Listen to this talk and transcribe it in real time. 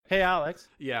Hey, Alex.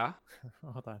 Yeah.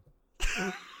 Hold on.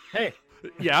 Hey.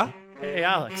 Yeah. Hey,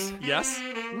 Alex. Yes.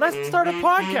 Let's start a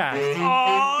podcast.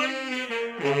 Oh,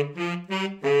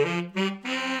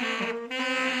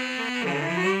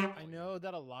 I know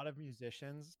that a lot of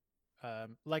musicians,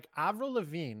 like Avril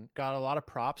Lavigne, got a lot of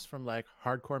props from like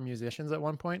hardcore musicians at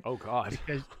one point. oh God.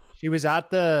 Because she was at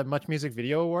the Much Music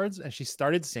Video Awards and she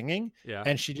started singing Yeah.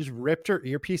 and she just ripped her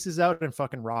earpieces out and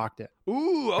fucking rocked it.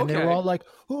 Ooh. Okay. And they were all like,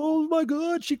 "Oh my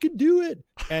God, she could do it!"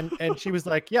 And she was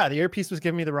like, "Yeah, the earpiece was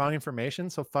giving me the wrong information,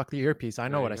 so fuck the earpiece. I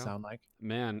know There what you I go. sound like."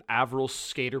 Man, Avril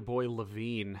Skater Boy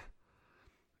Lavigne.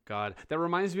 God, that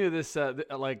reminds me of this.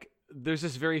 There's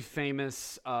this very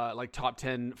famous, top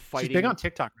 10 fighting. She's big on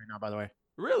TikTok right now, by the way.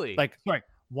 Really?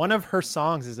 One of her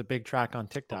songs is a big track on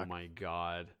TikTok. Oh my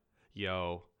God,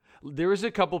 yo. There was a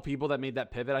couple people that made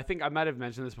that pivot. I think I might have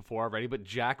mentioned this before already, but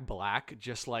Jack Black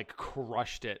just like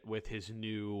crushed it with his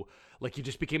new, like he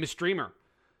just became a streamer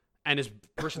and his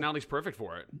personality's perfect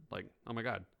for it. Like, oh my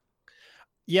God.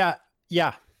 Yeah.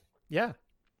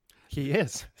 He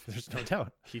is. There's no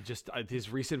doubt. He just,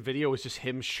 his recent video was just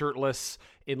him shirtless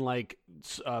in like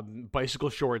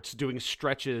bicycle shorts doing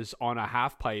stretches on a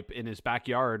half pipe in his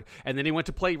backyard. And then he went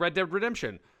to play Red Dead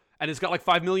Redemption and it's got like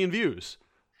 5 million views.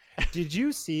 Did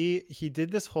you see he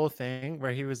did this whole thing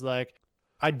where he was like,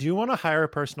 "I do want to hire a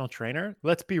personal trainer.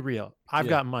 Let's be real. I've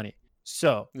got money.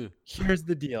 So here's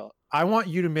the deal. I want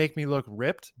you to make me look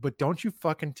ripped, but don't you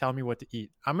fucking tell me what to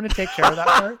eat. I'm going to take care of that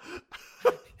part."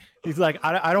 He's like,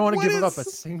 I don't want to give up a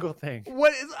single thing.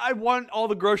 I want all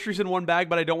the groceries in one bag,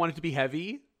 but I don't want it to be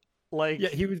heavy. Like, yeah,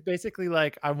 he was basically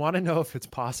like, "I want to know if it's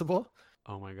possible.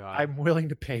 Oh my God. I'm willing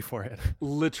to pay for it."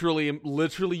 Literally,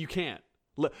 you can't.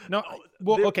 No,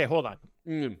 well, okay, hold on.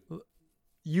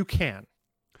 You can.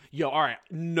 Yo, all right.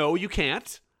 No, you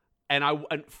can't. And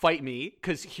fight me,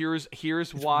 because here's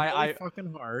why really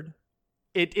fucking hard.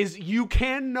 It is. You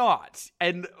cannot.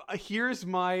 And here's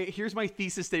my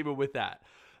thesis statement with that.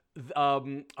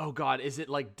 Oh God, is it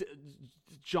like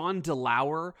John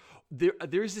DeLauer?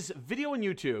 There's this video on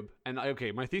YouTube, and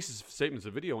my thesis statement's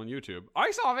a video on YouTube. I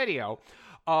saw a video.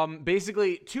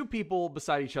 Basically, two people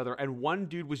beside each other, and one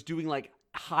dude was doing like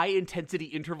high intensity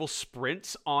interval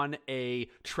sprints on a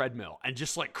treadmill and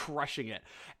just like crushing it.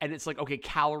 And it's like, okay,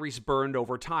 calories burned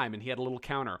over time. And he had a little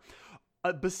counter.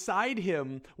 Beside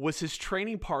him was his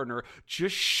training partner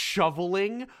just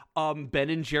shoveling Ben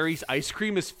and Jerry's ice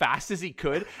cream as fast as he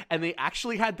could. And they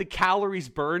actually had the calories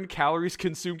burned, calories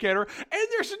consumed counter. And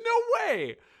there's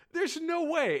no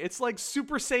way. It's like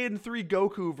Super Saiyan 3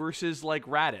 Goku versus like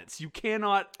Raditz. You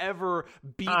cannot ever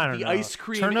beat the ice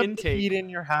cream turn up intake. The heat in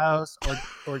your house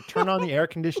or turn on the air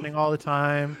conditioning all the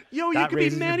time. Yo, that you could be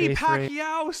raises your Manny base rate.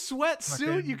 Pacquiao,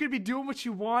 sweatsuit. Okay. You could be doing what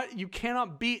you want. You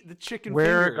cannot beat the chicken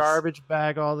Wear fingers. a garbage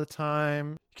bag all the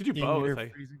time. You could do In both. your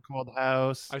freezing cold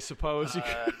house. I suppose you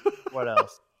could. What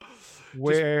else?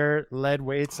 Wear lead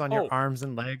weights on your arms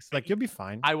and legs. Like, you'll be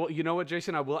fine. I will. You know what,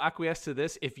 Jason? I will acquiesce to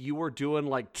this. If you were doing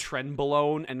like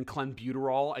trenbolone and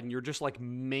clenbuterol, and you're just like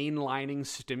mainlining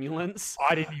stimulants,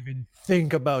 I didn't even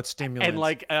think about stimulants and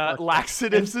like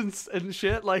laxatives and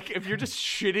shit. Like, if you're just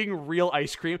shitting real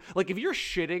ice cream, like if you're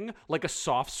shitting like a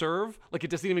soft serve, like it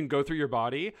doesn't even go through your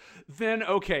body, then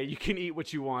okay, you can eat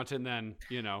what you want, and then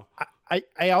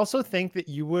I also think that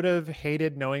you would have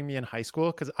hated knowing me in high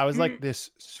school because I was like this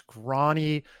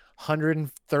scrawny,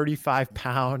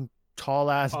 135-pound,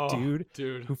 tall-ass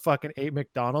dude who fucking ate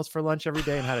McDonald's for lunch every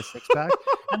day and had a six-pack.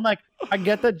 And like, I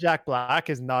get that Jack Black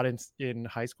is not in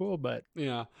high school, but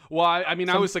yeah. Well, I mean,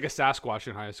 I was like a Sasquatch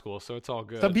in high school, so it's all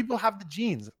good. Some people have the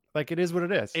genes. Like, it is what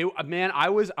it is.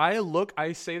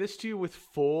 I say this to you with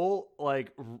full,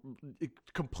 like,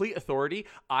 complete authority.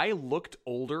 I looked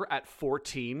older at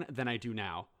 14 than I do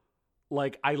now.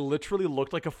 Like, I literally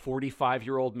looked like a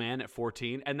 45-year-old man at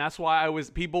 14. And that's why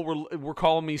people were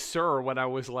calling me sir when I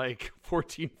was like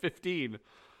 14, 15.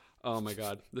 Oh my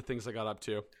God. The things I got up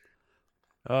to.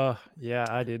 Oh, yeah.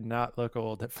 I did not look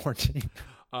old at 14.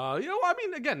 I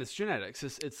mean, again, it's genetics.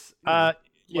 It's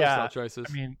lifestyle choices.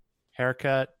 I mean,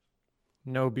 haircut.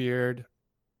 No beard,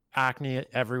 acne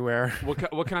everywhere.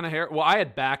 What kind of hair? Well, I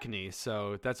had back knee,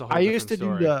 so that's a whole I different used to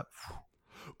story.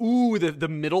 do the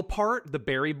middle part, the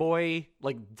Berry Boy,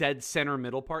 like dead center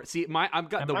middle part. See, I've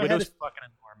got the my widow's. head is fucking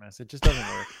enormous. It just doesn't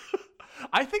work.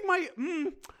 I think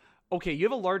okay, you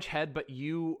have a large head, but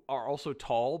you are also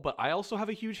tall. But I also have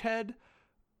a huge head,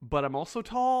 but I'm also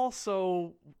tall.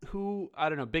 So I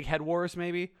don't know, big head wars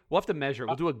maybe. We'll have to measure.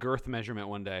 We'll do a girth measurement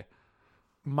one day.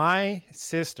 My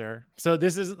sister, so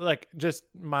this is like just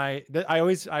I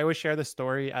always share the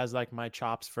story as like my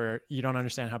chops for you don't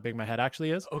understand how big my head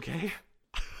actually is. Okay.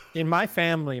 in my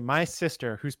family, my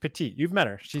sister, who's petite, you've met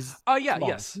her. She's yeah, small.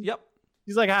 yes, yep.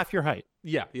 She's like half your height.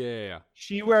 Yeah.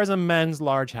 She wears a men's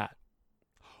large hat.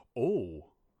 Oh,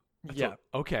 yeah.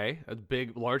 Okay, a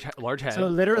big, large head. So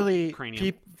literally,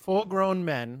 cranium. full-grown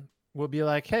men will be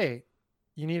like, "Hey,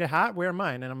 you need a hat? Wear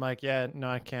mine." And I'm like, "Yeah, no,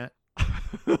 I can't."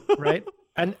 Right?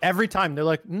 And every time they're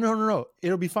like, "No,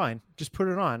 it'll be fine. Just put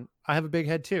it on. I have a big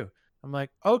head too." I'm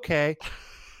like, "Okay."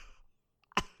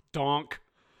 Donk.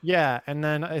 Yeah, and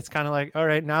then it's kind of like, all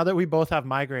right, now that we both have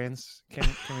migraines, can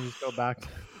we just go back?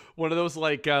 One of those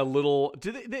like little.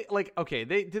 Do they like? Okay,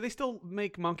 do they still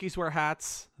make monkeys wear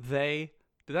hats?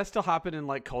 Did that still happen in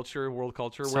like world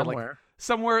culture? Where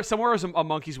somewhere is a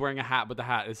monkey's wearing a hat, but the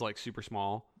hat is like super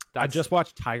small. I just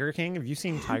watched Tiger King. Have you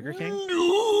seen Tiger King?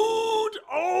 Dude!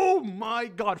 Oh my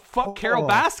God! Fuck Carol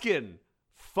Baskin.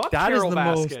 Fuck Carol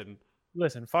Baskin.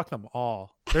 Listen, fuck them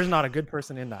all. There's not a good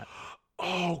person in that.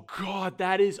 Oh God,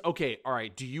 that is okay. All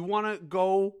right, do you want to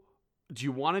go? Do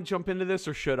you want to jump into this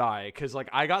or should I? Because like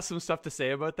I got some stuff to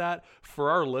say about that for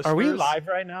our listeners. Are we live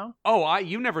right now? Oh,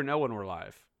 you never know when we're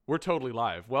live. We're totally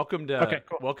live. Welcome to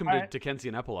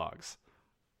Dickensian Epilogues.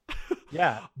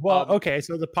 Yeah. Well, okay.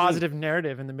 So the positive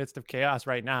narrative in the midst of chaos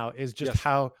right now is just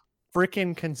how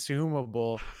freaking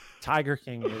consumable Tiger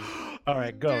King is. All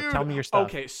right, go. Dude, tell me your stuff.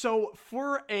 Okay, so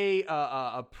for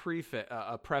a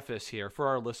preface here for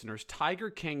our listeners,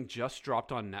 Tiger King just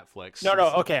dropped on Netflix. No.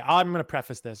 Okay, I'm going to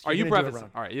preface this. Are you prefacing?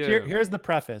 All right. Here's the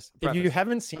preface. If you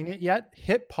haven't seen it yet,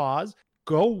 hit pause.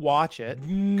 Go watch it,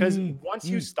 because once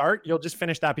you start, you'll just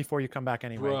finish that before you come back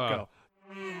anyway. Go.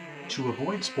 To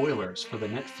avoid spoilers for the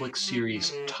Netflix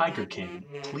series Tiger King,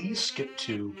 please skip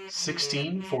to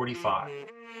 1645.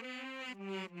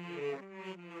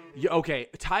 Yeah, okay,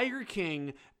 Tiger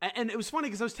King, and it was funny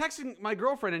because I was texting my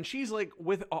girlfriend and she's like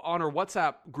on her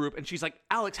WhatsApp group and she's like,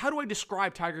 Alex, how do I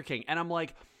describe Tiger King? And I'm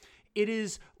like, it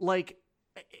is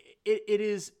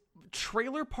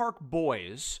Trailer Park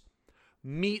Boys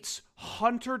meets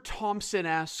Hunter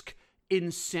Thompson-esque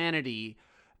insanity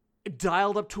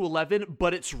dialed up to 11,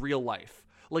 but it's real life.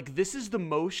 Like, this is the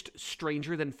most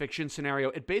Stranger Than Fiction scenario.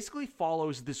 It basically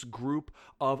follows this group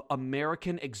of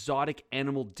American exotic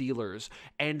animal dealers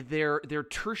and their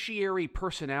tertiary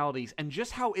personalities, and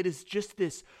just how it is just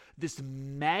this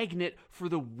magnet for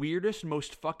the weirdest,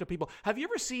 most fucked up people. Have you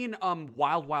ever seen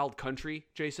Wild Wild Country,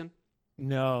 Jason?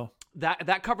 No.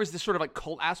 That covers this sort of like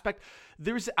cult aspect.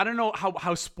 I don't know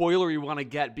how spoilery you want to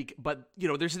get, but you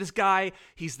know, there's this guy.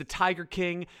 He's the Tiger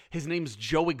King. His name's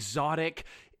Joe Exotic.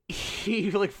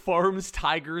 He like farms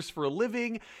tigers for a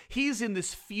living. He's in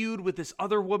this feud with this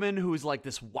other woman who's like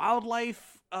this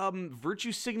wildlife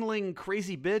virtue signaling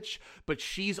crazy bitch, but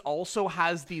she's also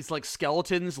has these like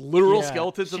skeletons, literal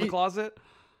skeletons in the closet.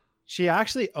 She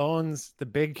actually owns the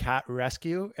Big Cat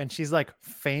Rescue, and she's like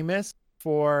famous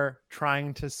for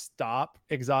trying to stop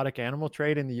exotic animal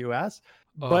trade in the US.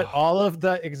 But all of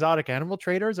the exotic animal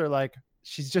traders are like,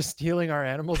 she's just stealing our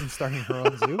animals and starting her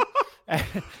own zoo.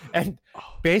 And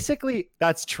basically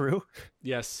that's true.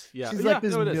 Yes. Yeah. She's like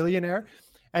this millionaire.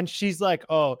 And she's like,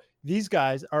 oh, these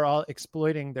guys are all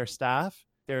exploiting their staff.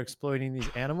 They're exploiting these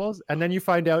animals. And then you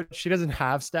find out she doesn't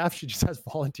have staff. She just has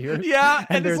volunteers. Yeah.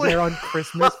 And they're there on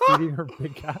Christmas feeding her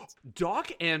big cats.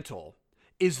 Doc Antle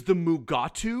is the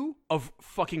Mugatu of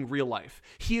fucking real life.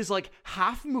 He is like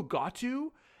half Mugatu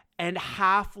and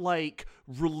half like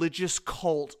religious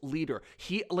cult leader.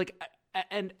 He like,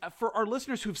 and for our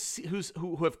listeners who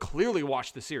have clearly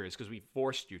watched the series because we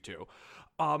forced you to,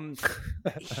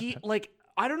 he like,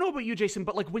 I don't know about you, Jason,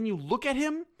 but like when you look at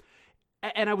him,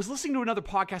 and I was listening to another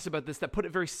podcast about this that put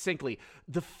it very succinctly,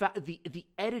 the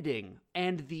editing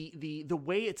and the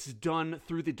way it's done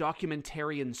through the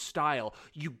documentarian style,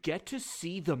 you get to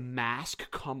see the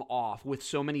mask come off with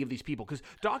so many of these people, because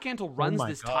Doc Antle runs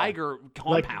this tiger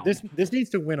compound. Like, this needs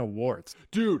to win awards.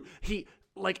 Dude,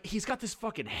 he's got this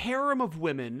fucking harem of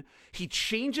women. He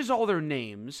changes all their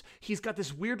names. He's got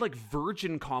this weird like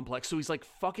virgin complex. So he's like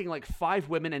fucking like 5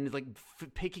 women and like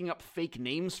picking up fake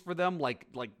names for them, like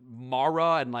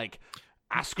Mara and like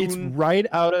Askun. It's right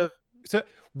out of. So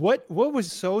what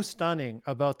was so stunning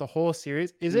about the whole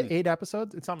series? Is it 8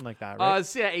 episodes? It's something like that, right?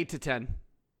 It's 8 to 10.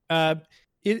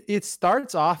 It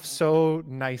starts off so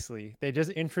nicely. They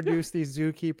just introduce these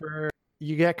zookeeper.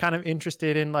 You get kind of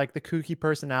interested in like the kooky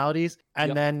personalities,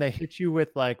 and then they hit you with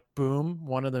like, boom,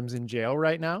 one of them's in jail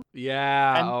right now.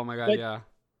 Yeah. And, oh my God. Yeah.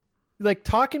 Like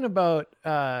talking about,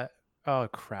 oh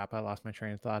crap, I lost my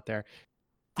train of thought there.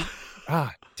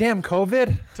 Damn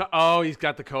COVID. Oh, he's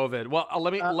got the COVID. Well,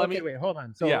 let me wait, hold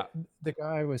on. So the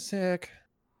guy was sick.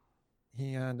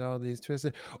 He had all these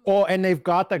twisted. Oh, and they've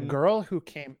got the girl who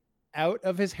came out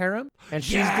of his harem, and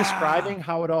she's describing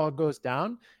how it all goes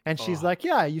down. And she's like,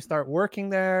 yeah, you start working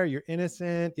there, you're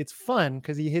innocent, it's fun,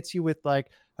 because he hits you with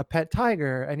like a pet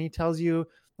tiger, and he tells you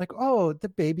like, oh, the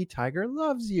baby tiger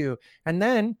loves you, and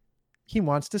then he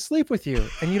wants to sleep with you,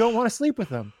 and you don't want to sleep with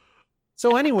him.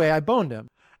 So anyway, I boned him.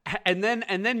 And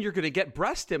then you're going to get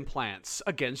breast implants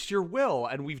against your will,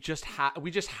 and we just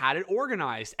had it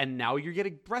organized, and now you're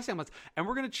getting breast implants, and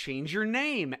we're going to change your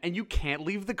name, and you can't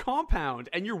leave the compound,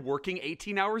 and you're working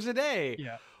 18 hours a day.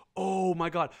 Yeah. Oh my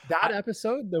God. That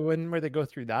episode, the one where they go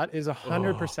through that, is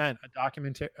 100%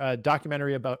 a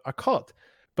documentary about a cult.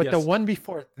 But the one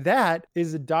before that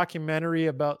is a documentary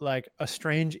about like a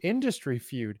strange industry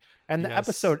feud. And the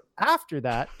episode after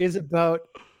that is about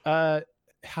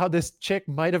how this chick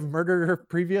might have murdered her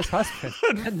previous husband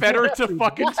and fed her to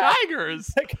fucking tigers.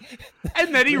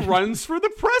 And then he runs for the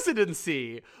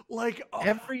presidency. Like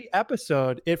every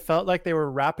episode, it felt like they were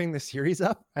wrapping the series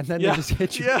up, and then they just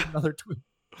hit you with another tweet.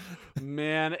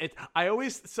 Man, I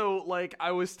was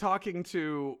talking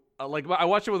to I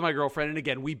watched it with my girlfriend, and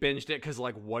again, we binged it because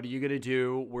like, what are you gonna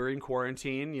do? We're in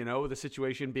quarantine, you know, the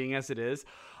situation being as it is.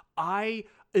 I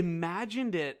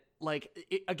imagined it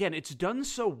again, it's done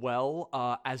so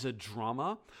well as a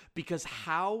drama because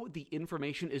how the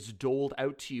information is doled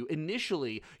out to you.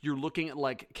 Initially, you're looking at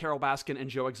like Carol Baskin and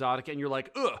Joe Exotic, and you're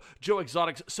like, ugh, Joe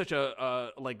Exotic's such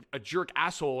a jerk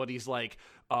asshole, and he's like,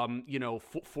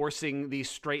 forcing these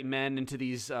straight men into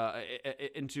these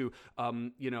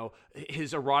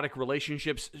his erotic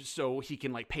relationships so he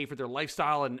can like pay for their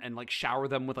lifestyle and like shower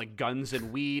them with like guns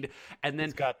and weed. And then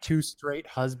he's got two straight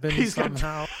husbands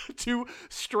somehow. Two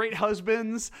straight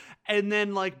husbands. And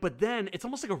then but then it's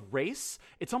almost like a race.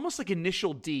 It's almost like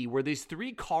Initial D, where these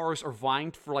three cars are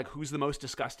vying for like who's the most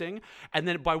disgusting. And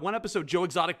then by one episode, Joe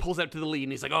Exotic pulls out to the lead,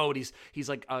 and he's like, oh, and he's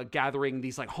like gathering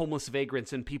these like homeless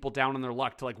vagrants and people down on their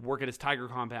luck to like work at his tiger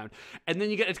compound. And then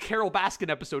you get a Carol Baskin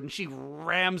episode, and she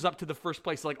rams up to the first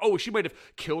place like, oh, she might have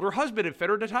killed her husband and fed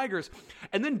her to tigers.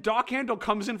 And then Doc Handel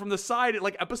comes in from the side at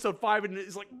like episode 5 and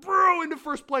is like, bro, into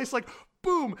first place, like,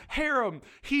 boom, harem.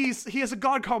 He has a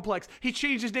god complex. He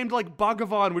changed his name to like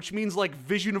Bhagavan, which means like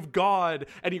vision of God,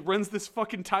 and he runs this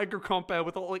fucking tiger compound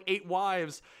with all like 8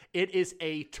 wives. It is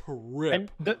a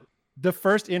trip. And the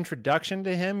first introduction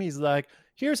to him, he's like,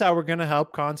 here's how we're going to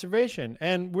help conservation,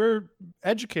 and we're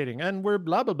educating, and we're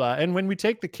blah, blah, blah. And when we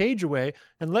take the cage away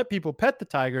and let people pet the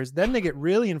tigers, then they get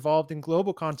really involved in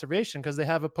global conservation because they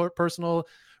have a personal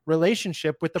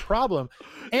relationship with the problem.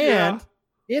 And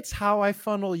it's how I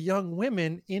funnel young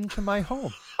women into my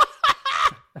home.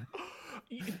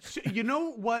 You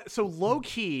know what? So low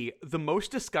key, the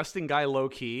most disgusting guy low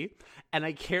key, and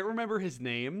I can't remember his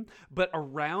name, but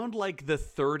around like the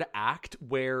 3rd act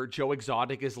where Joe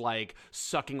Exotic is like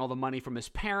sucking all the money from his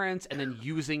parents and then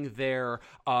using their,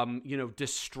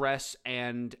 distress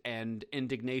and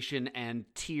indignation and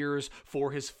tears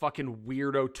for his fucking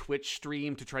weirdo Twitch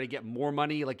stream to try to get more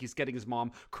money. Like he's getting his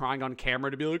mom crying on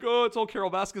camera to be like, oh, it's all Carol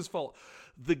Baskin's fault.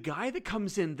 The guy that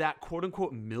comes in, that quote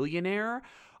unquote millionaire,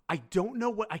 I can't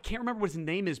remember what his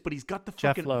name is, but he's got the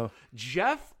fucking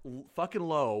Jeff fucking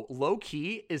Lowe. Low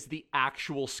key is the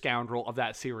actual scoundrel of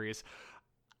that series.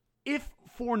 If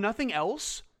for nothing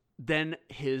else, then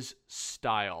his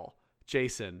style.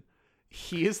 Jason,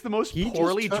 he is the most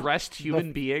poorly dressed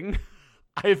human being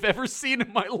I've ever seen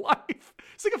in my life.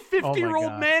 It's like a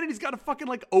 50-year-old man, and he's got a fucking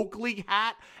like Oakley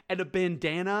hat and a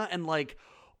bandana and like,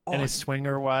 and his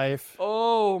swinger wife.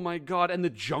 Oh my God. And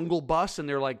the jungle bus, and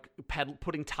they're like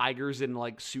putting tigers in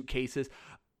like suitcases.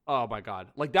 Oh my God.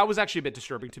 Like that was actually a bit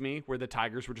disturbing to me, where the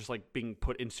tigers were just like being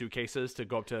put in suitcases to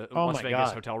go up to Las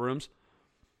Vegas hotel rooms.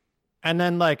 And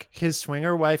then like his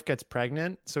swinger wife gets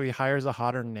pregnant, so he hires a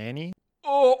hotter nanny.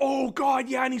 Oh God,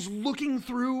 yeah, and he's looking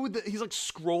through, he's like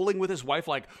scrolling with his wife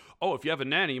like, oh, if you have a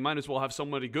nanny, you might as well have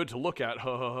somebody good to look at.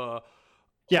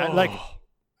 Yeah, like...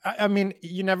 I mean,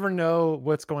 you never know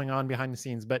what's going on behind the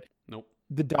scenes, but nope.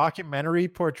 The documentary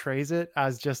portrays it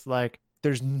as just like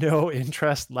there's no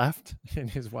interest left in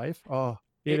his wife. Oh,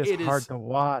 it is hard to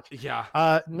watch.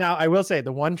 Yeah. Now, I will say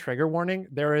the one trigger warning,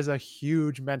 there is a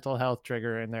huge mental health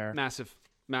trigger in there. Massive.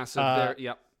 There.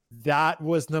 Yep. That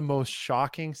was the most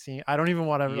shocking scene. I don't even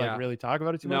want to like really talk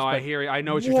about it too much. No, I hear you. I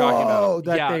know what you're talking about.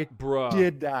 They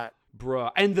did that. Bruh.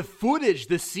 And the footage,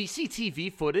 the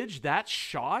CCTV footage, that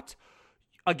shot...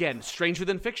 Again, stranger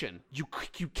than fiction. You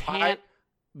can't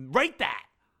write that.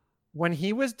 When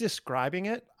he was describing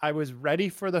it, I was ready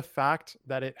for the fact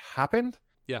that it happened.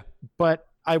 Yeah. But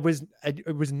I was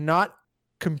not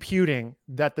computing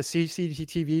that the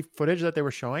CCTV footage that they were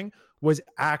showing was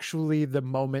actually the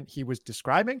moment he was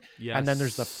describing. Yes. And then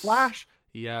there's the flash.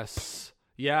 Yes.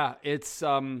 Yeah, it's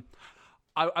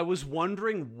I was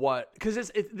wondering what,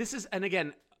 because this is, and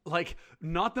again, like,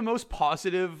 not the most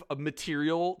positive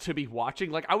material to be watching.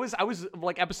 Like, I was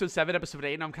like episode 7, episode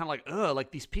 8, and I'm kind of like, ugh,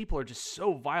 like these people are just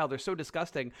so vile, they're so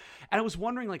disgusting. And I was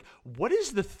wondering, like, what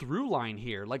is the through line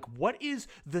here? Like, what is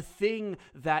the thing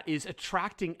that is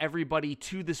attracting everybody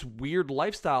to this weird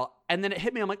lifestyle? And then it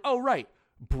hit me, I'm like, oh right,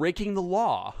 breaking the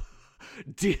law.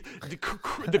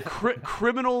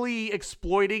 Criminally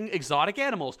exploiting exotic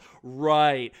animals.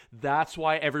 Right. That's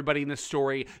why everybody in this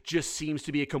story just seems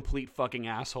to be a complete fucking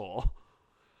asshole.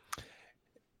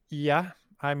 Yeah.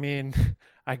 I mean,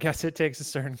 I guess it takes a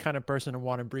certain kind of person to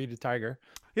want to breed a tiger.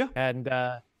 Yeah. And,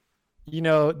 you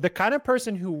know, the kind of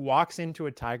person who walks into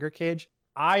a tiger cage,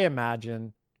 I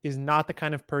imagine, is not the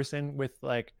kind of person with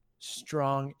like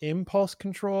strong impulse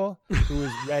control who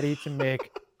is ready to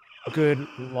make good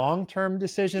long-term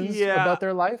decisions about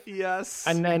their life. Yes.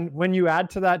 And then when you add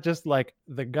to that just like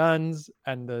the guns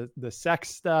and the sex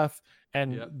stuff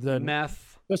and the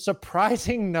meth, the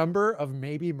surprising number of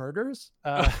maybe murders,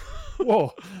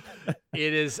 whoa.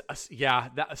 It is,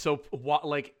 that, so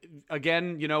like,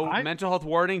 again, you know, mental health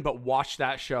warning, but watch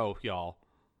that show, y'all.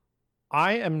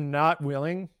 I am not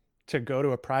willing to go to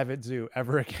a private zoo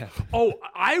ever again. Oh,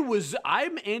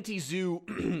 I'm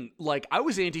anti-zoo. Like, I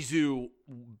was anti-zoo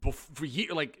for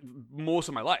years, like most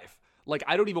of my life. Like,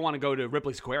 I don't even want to go to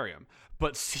Ripley's Aquarium,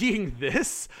 but seeing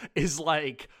this is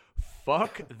like,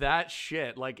 fuck that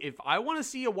shit. Like, if I want to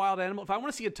see a wild animal, if I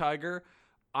want to see a tiger,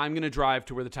 I'm going to drive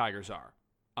to where the tigers are.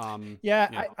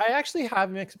 I actually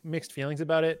have mixed feelings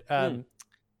about it.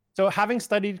 So having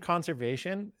studied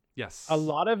conservation, yes, a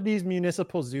lot of these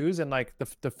municipal zoos and like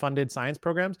the funded science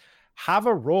programs have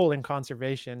a role in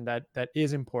conservation that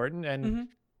is important. And,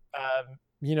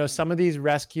 you know, some of these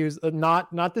rescues,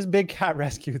 not this big cat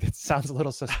rescue that sounds a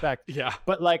little suspect. Yeah.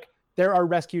 But like there are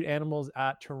rescued animals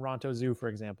at Toronto Zoo, for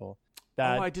example.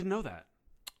 I didn't know that.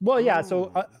 Well, yeah.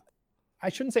 So I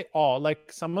shouldn't say all,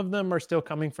 like some of them are still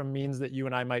coming from means that you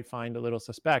and I might find a little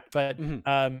suspect, but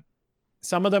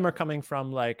some of them are coming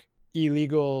from like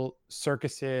illegal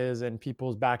circuses and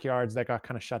people's backyards that got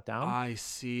kind of shut down. I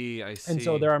see. And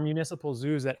so there are municipal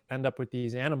zoos that end up with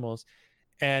these animals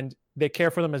and they care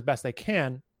for them as best they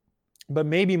can. But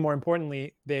maybe more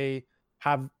importantly, they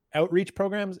have outreach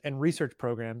programs and research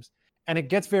programs. And it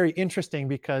gets very interesting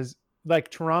because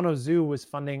like Toronto Zoo was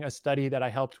funding a study that I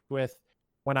helped with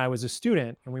when I was a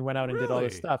student, and we went out and did all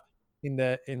this stuff in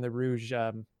the Rouge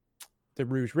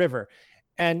River.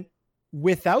 And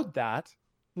without that,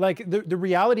 like the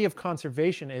reality of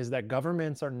conservation is that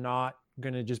governments are not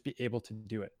going to just be able to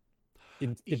do it.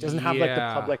 It doesn't have like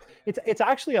the public. It's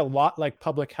actually a lot like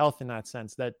public health in that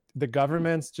sense, that the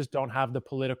governments just don't have the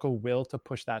political will to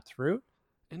push that through.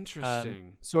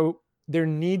 Interesting. So there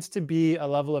needs to be a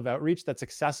level of outreach that's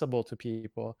accessible to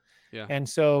people. Yeah. And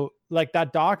so like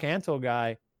that Doc Antle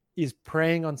guy is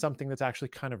preying on something that's actually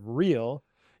kind of real.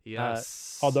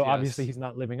 Yes. Although obviously he's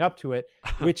not living up to it,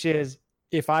 which is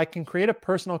if I can create a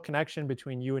personal connection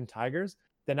between you and tigers,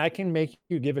 then I can make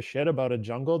you give a shit about a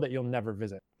jungle that you'll never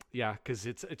visit. Yeah, because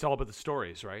it's all about the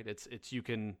stories, right? It's you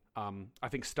can. I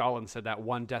think Stalin said that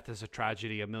one death is a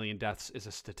tragedy, a million deaths is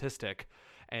a statistic,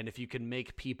 and if you can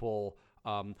make people,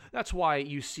 that's why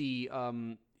you see,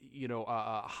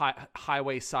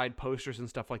 highway side posters and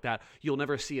stuff like that. You'll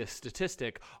never see a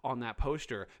statistic on that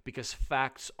poster because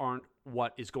facts aren't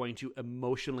what is going to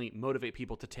emotionally motivate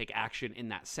people to take action in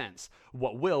that sense.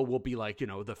 What will be like, you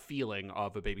know, the feeling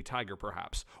of a baby tiger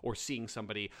perhaps, or seeing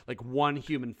somebody, like one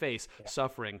human face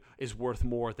suffering is worth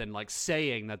more than like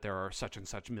saying that there are such and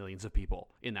such millions of people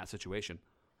in that situation.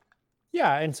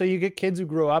 Yeah. And so you get kids who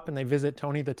grow up and they visit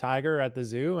Tony the Tiger at the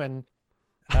zoo, and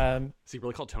is he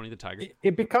really called Tony the Tiger?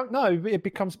 It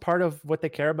becomes part of what they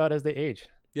care about as they age.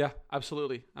 Yeah,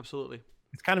 absolutely.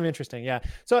 It's kind of interesting. Yeah.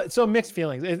 So mixed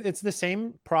feelings. It's the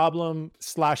same problem /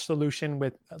 solution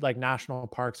with like national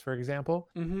parks, for example,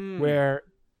 where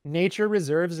nature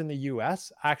reserves in the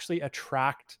US actually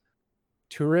attract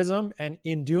tourism, and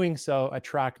in doing so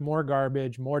attract more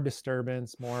garbage, more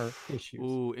disturbance, more issues.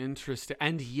 Ooh, interesting.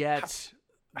 And yet,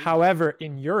 however,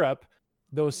 in Europe,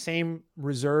 those same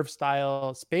reserve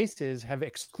style spaces have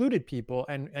excluded people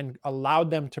and allowed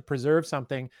them to preserve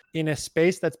something in a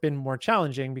space that's been more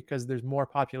challenging because there's more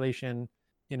population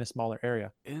in a smaller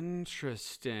area.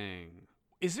 Interesting.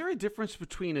 Is there a difference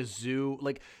between a zoo,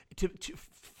 like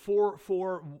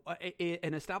for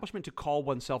an establishment to call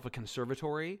oneself a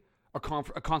conservatory, a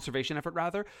conservation effort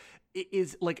rather,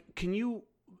 is like,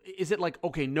 is it like,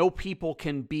 okay, no people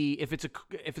can be, if it's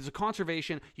a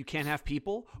conservation, you can't have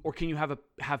people, or can you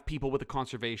have people with a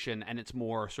conservation and it's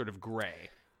more sort of gray?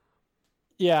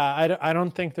 I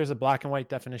don't think there's a black and white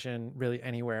definition really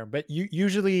anywhere, but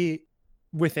usually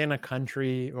within a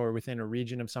country or within a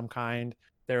region of some kind,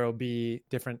 there will be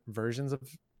different versions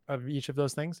of each of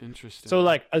those things. Interesting. So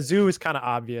like a zoo is kind of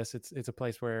obvious. It's a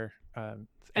place where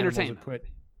entertainment are put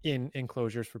in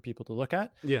enclosures for people to look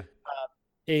at. Yeah.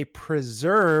 A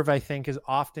preserve, I think, is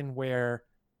often where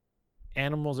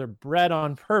animals are bred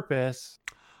on purpose.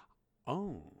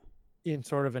 Oh. In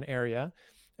sort of an area.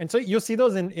 And so you'll see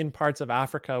those in parts of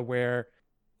Africa where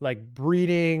like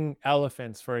breeding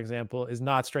elephants, for example, is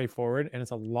not straightforward and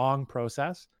it's a long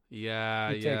process.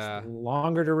 It takes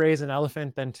longer to raise an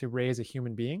elephant than to raise a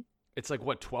human being. It's like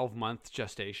what, 12-month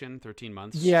gestation, 13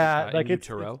 months? Yeah, like it's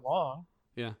long.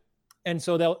 Yeah. And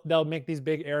so they'll make these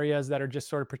big areas that are just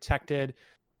sort of protected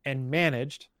and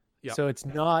managed. Yep. So it's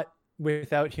not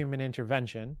without human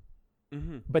intervention.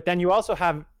 Mm-hmm. But then you also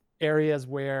have areas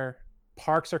where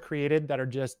parks are created that are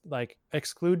just like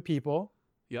exclude people.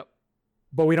 Yep.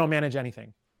 But we don't manage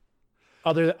anything.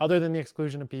 Other than the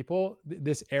exclusion of people,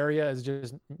 this area is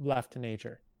just left to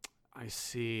nature. I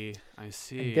see.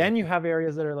 And then you have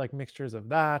areas that are like mixtures of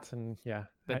that, and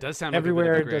that does sound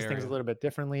everywhere. Like it does things a little bit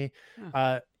differently.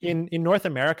 In North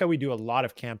America, we do a lot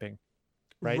of camping,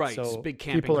 right? Right. So big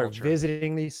camping people culture. are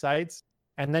visiting these sites,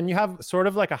 and then you have sort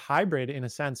of like a hybrid in a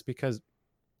sense, because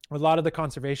a lot of the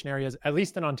conservation areas, at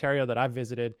least in Ontario that I've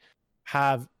visited,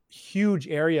 have huge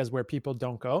areas where people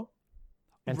don't go.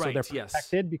 And so they're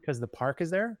protected because the park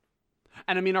is there.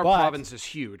 And I mean, our province is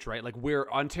huge, right? Like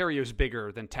Ontario's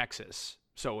bigger than Texas.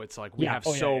 So it's like we have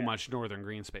so much northern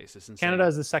green space. It's insane. Canada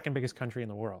is the second biggest country in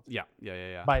the world. Yeah.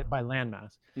 By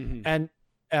landmass. Mm-hmm. And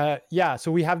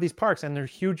so we have these parks and they're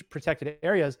huge protected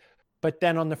areas. But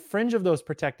then on the fringe of those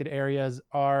protected areas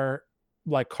are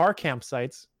like car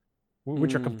campsites,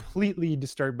 which are completely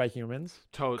disturbed by humans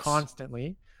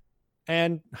constantly,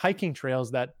 and hiking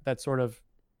trails that sort of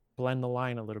blend the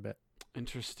line a little bit.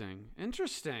 Interesting.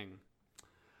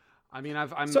 I mean,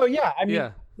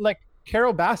 like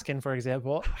Carol Baskin, for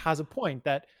example, has a point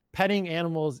that petting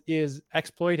animals is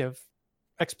exploitative,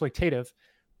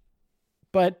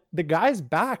 but the guys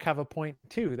back have a point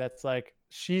too. That's like,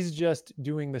 she's just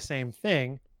doing the same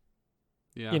thing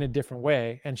in a different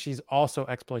way. And she's also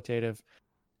exploitative.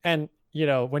 And, you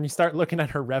know, when you start looking at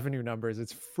her revenue numbers,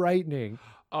 it's frightening.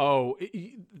 Oh,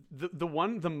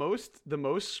 the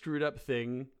most screwed up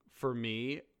thing for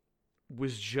me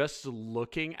was just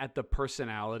looking at the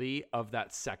personality of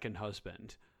that second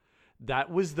husband.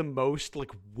 That was the most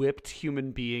like whipped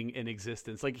human being in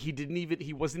existence. Like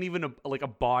he wasn't even a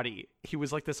body. He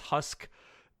was like this husk,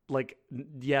 like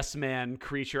yes man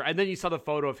creature. And then you saw the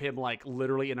photo of him like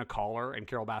literally in a collar, and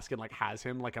Carol Baskin like has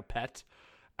him like a pet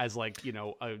as like, you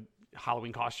know, a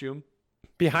Halloween costume.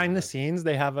 Behind the scenes,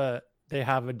 they have a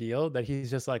deal that he's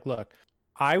just like, look,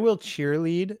 I will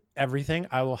cheerlead everything.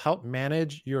 I will help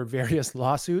manage your various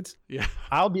lawsuits. Yeah.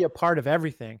 I'll be a part of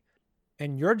everything.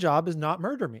 And your job is not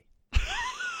murder me.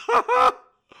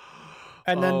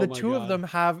 And then the two of them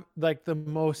have like the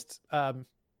most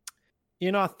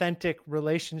inauthentic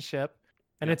relationship.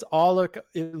 And it's all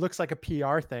it looks like a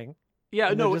PR thing. Yeah,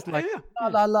 and no, just like, la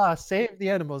la la, save the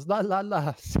animals. La la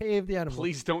la, save the animals.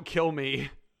 Please don't kill me.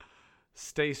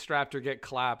 Stay strapped or get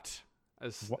clapped.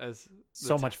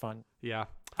 So much fun. Yeah.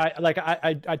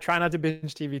 I try not to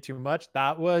binge TV too much.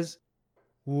 That was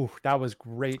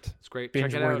great. It's great.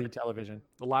 Binge-worthy television.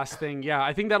 The last thing,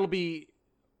 I think that'll be.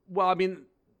 Well, I mean,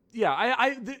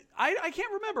 I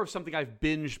can't remember of something I've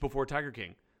binged before Tiger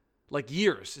King, like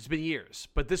years. It's been years,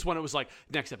 but this one it was like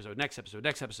next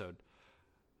episode.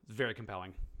 Very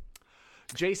compelling.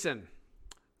 Jason,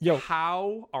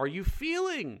 how are you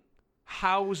feeling?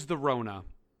 How's the Rona?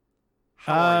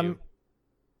 How are you?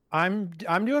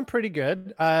 I'm doing pretty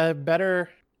good. Better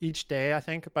each day, I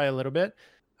think, by a little bit.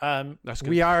 That's good.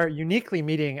 We are uniquely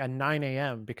meeting at 9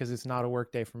 a.m. because it's not a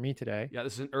work day for me today. Yeah,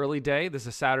 this is an early day. This is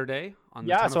a Saturday.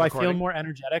 So I feel more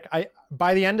energetic.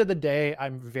 By the end of the day,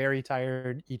 I'm very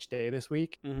tired each day this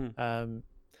week. Mm-hmm.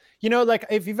 You know, like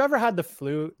if you've ever had the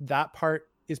flu, that part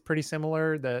is pretty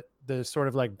similar. The sort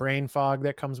of like brain fog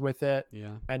that comes with it.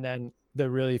 Yeah. And then the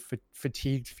really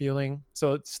fatigued feeling.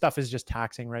 So stuff is just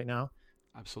taxing right now.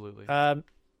 Absolutely.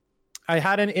 I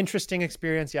had an interesting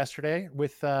experience yesterday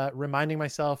with reminding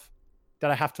myself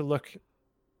that I have to look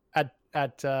at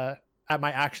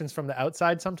my actions from the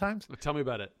outside sometimes. Tell me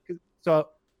about it. So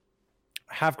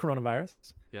I have coronavirus.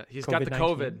 Yeah, he's got the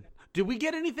COVID. Did we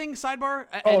get anything, sidebar?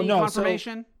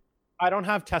 Confirmation? So I don't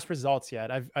have test results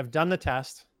yet. I've done the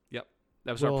test. Yep.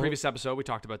 That was our previous episode. We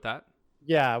talked about that.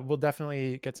 Yeah, we'll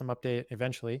definitely get some update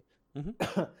eventually.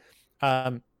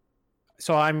 Mm-hmm.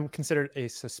 So I'm considered a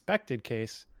suspected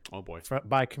case. Oh boy.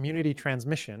 by community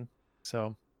transmission.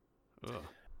 So,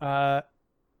 Ugh.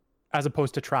 As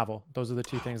opposed to travel, those are the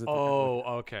two things that.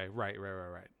 Okay. Right.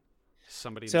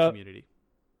 Somebody in the community.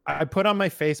 I put on my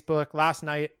Facebook last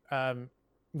night.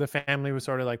 The family was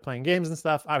sort of like playing games and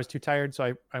stuff. I was too tired,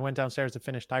 so I went downstairs to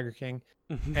finish Tiger King,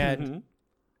 and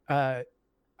I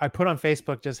put on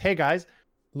Facebook just, hey guys,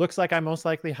 looks like I most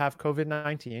likely have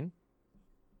COVID-19.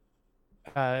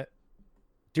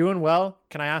 Doing well.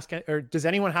 Can I ask, or does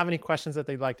anyone have any questions that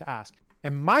they'd like to ask?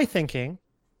 And my thinking,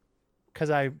 because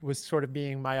I was sort of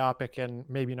being myopic and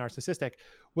maybe narcissistic,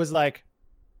 was like,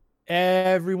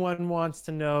 everyone wants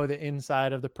to know the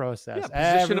inside of the process.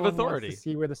 Yeah, position everyone of authority. Wants to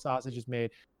see where the sausage is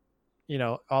made,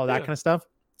 all that kind of stuff.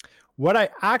 What I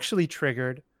actually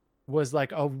triggered was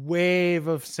like a wave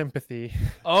of sympathy.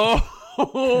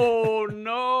 Oh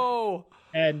no.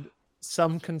 And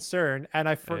some concern. And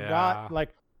I forgot like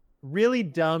really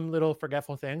dumb little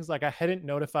forgetful things. Like I hadn't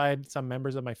notified some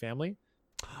members of my family.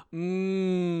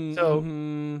 So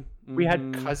we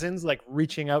had cousins like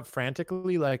reaching out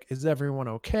frantically, like, is everyone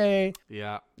okay?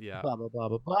 Yeah. Blah, blah, blah,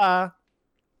 blah,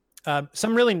 blah.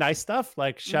 Some really nice stuff,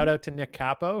 like shout out to Nick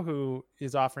Capo, who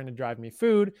is offering to drive me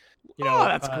food.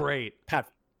 That's great.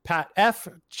 Pat F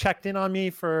checked in on me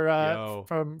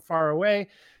from far away.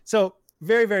 So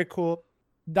very, very cool.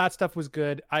 That stuff was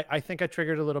good. I think I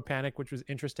triggered a little panic, which was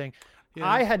interesting. Yeah.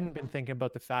 I hadn't been thinking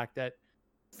about the fact that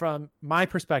from my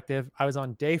perspective, I was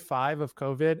on day 5 of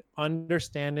COVID,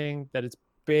 understanding that it's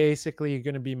basically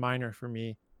going to be minor for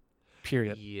me,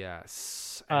 period.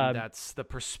 Yes. And that's the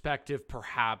perspective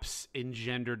perhaps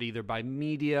engendered either by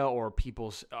media or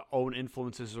people's own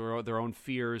influences or their own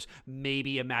fears,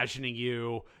 maybe imagining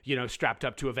you, strapped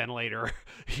up to a ventilator,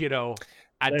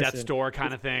 at death's door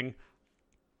kind of thing.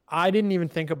 I didn't even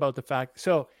think about the fact.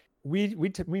 So we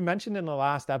mentioned in the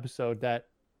last episode that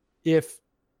if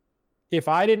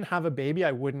I didn't have a baby,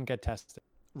 I wouldn't get tested.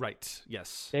 Right.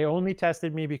 Yes. They only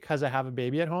tested me because I have a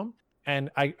baby at home. And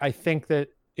I think that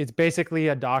it's basically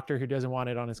a doctor who doesn't want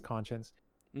it on his conscience.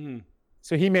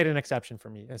 So he made an exception for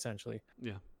me, essentially.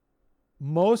 Yeah.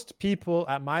 Most people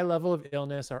at my level of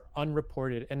illness are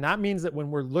unreported. And that means that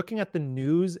when we're looking at the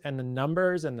news and the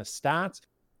numbers and the stats,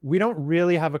 we don't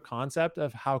really have a concept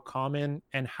of how common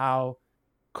and how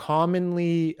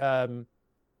commonly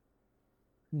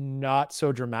not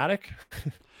so dramatic.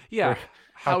 Yeah.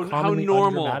 how normal,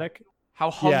 undramatic. How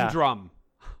humdrum.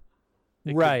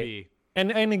 Right. Could be.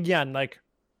 And again, like,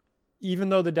 even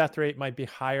though the death rate might be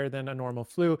higher than a normal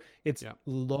flu, it's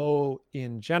low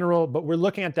in general, but we're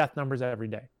looking at death numbers every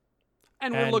day.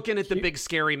 And we're looking at the big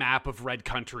scary map of red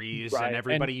countries and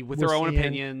everybody with their own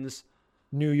opinions.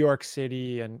 New York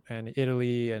City and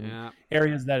Italy and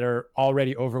areas that are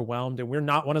already overwhelmed. And we're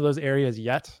not one of those areas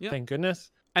yet, thank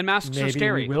goodness. And masks are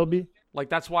scary. We will be. Like,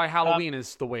 that's why Halloween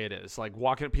is the way it is. Like,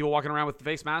 people walking around with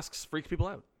face masks freaks people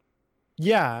out.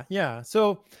 Yeah.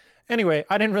 So anyway,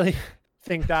 I didn't really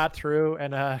think that through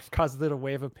and caused a little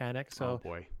wave of panic. So, oh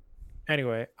boy.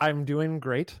 Anyway, I'm doing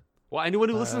great. Well, anyone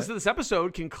who listens to this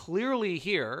episode can clearly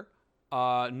hear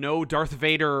no Darth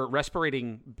Vader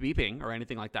respirating beeping or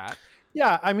anything like that.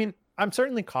 Yeah, I mean, I'm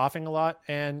certainly coughing a lot,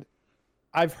 and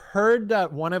I've heard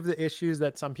that one of the issues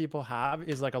that some people have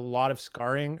is like a lot of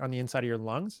scarring on the inside of your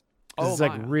lungs. It's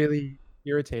like really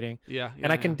irritating. Yeah.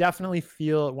 And I can definitely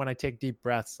feel when I take deep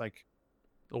breaths, like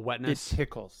the wetness. It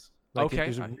tickles. Like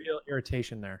there's a real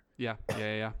irritation there. Yeah.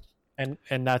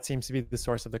 And that seems to be the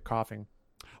source of the coughing.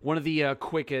 One of the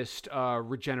quickest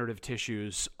regenerative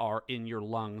tissues are in your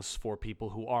lungs for people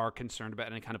who are concerned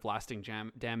about any kind of lasting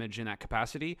damage in that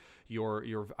capacity.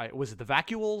 Was it the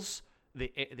vacuoles?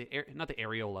 Not the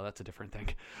areola, that's a different thing.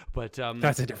 But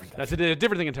that's a different thing. That's a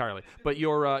different thing entirely. But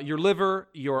your liver,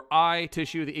 your eye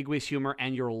tissue, the aqueous humor,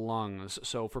 and your lungs.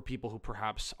 So for people who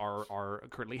perhaps are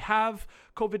currently have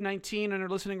COVID-19 and are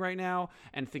listening right now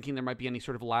and thinking there might be any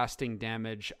sort of lasting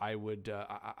damage, I would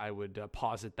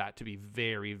posit that to be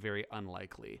very, very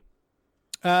unlikely.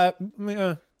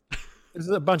 There's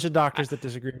a bunch of doctors that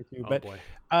disagree with you, but boy.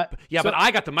 But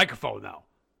I got the microphone though.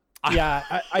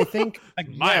 Yeah, I think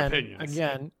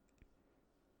again,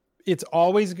 it's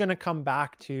always going to come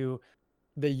back to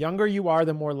the younger you are,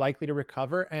 the more likely to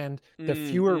recover, and the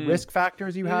fewer risk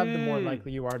factors you have, the more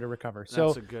likely you are to recover. So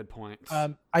that's a good point.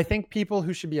 I think people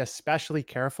who should be especially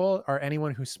careful are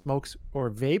anyone who smokes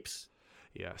or vapes.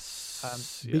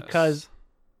 Yes. Because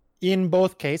in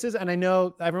both cases, and I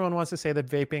know everyone wants to say that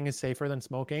vaping is safer than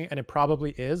smoking, and it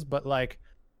probably is, but like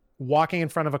walking in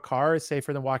front of a car is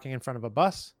safer than walking in front of a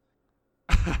bus.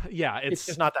 Yeah, it's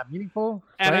just not that meaningful.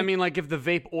 And right? I mean, like, if the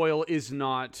vape oil is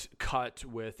not cut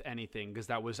with anything, because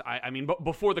that was, I mean,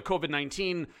 before the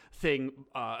COVID-19 thing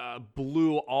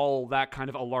blew all that kind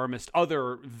of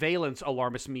other valence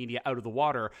alarmist media out of the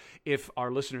water, if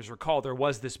our listeners recall, there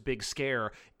was this big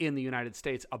scare in the United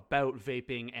States about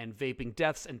vaping and vaping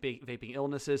deaths and vaping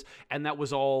illnesses. And that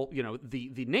was all,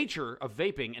 the nature of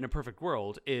vaping in a perfect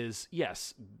world is,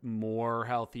 yes, more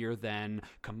healthier than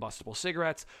combustible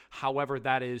cigarettes. However,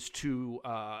 that is to,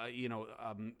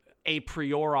 a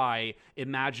priori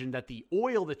imagine that the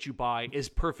oil that you buy is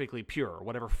perfectly pure,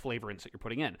 whatever flavorants that you're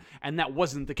putting in. And that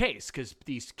wasn't the case, because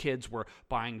these kids were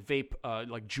buying vape,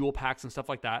 like jewel packs and stuff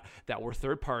like that were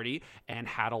third party and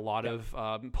had a lot of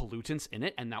pollutants in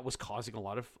it. And that was causing a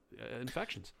lot of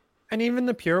infections. And even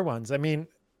the pure ones. I mean,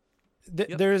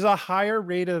 there's a higher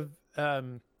rate of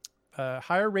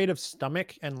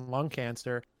stomach and lung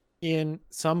cancer in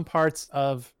some parts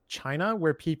of China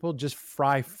where people just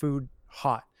fry food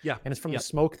hot. Yeah. And it's from the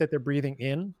smoke that they're breathing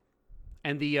in.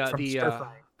 And the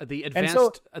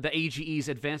AGE's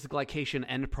advanced glycation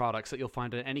end products that you'll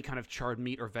find in any kind of charred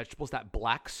meat or vegetables, that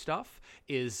black stuff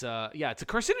is it's a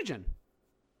carcinogen.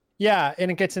 Yeah, and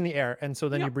it gets in the air, and so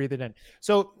then you breathe it in.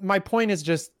 So my point is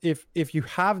just if you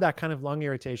have that kind of lung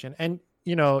irritation, and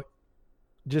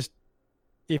just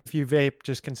if you vape,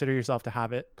 just consider yourself to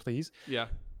have it, please. Yeah.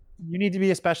 You need to be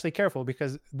especially careful,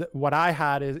 because what I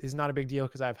had is not a big deal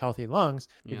because I have healthy lungs.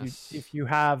 Yes. If you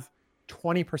have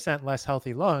 20% less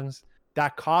healthy lungs,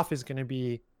 that cough is going to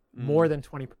be more than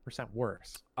 20%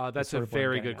 worse. That's a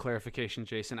very good clarification,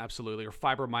 Jason. Absolutely. Or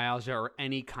fibromyalgia or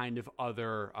any kind of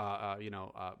other,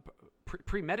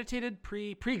 premeditated,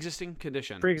 pre-existing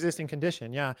condition. Pre-existing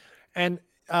condition, yeah. And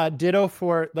ditto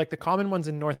for, like, the common ones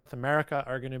in North America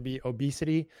are going to be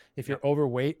obesity. If you're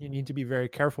overweight, you need to be very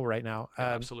careful right now.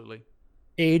 Absolutely.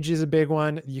 Age is a big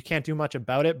one. You can't do much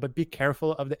about it, but be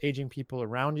careful of the aging people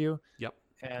around you. Yep.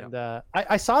 And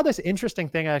I saw this interesting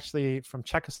thing actually from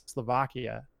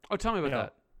Czechoslovakia. Oh, tell me about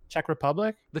that. Czech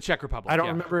Republic? The Czech Republic. I don't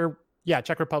remember. Yeah,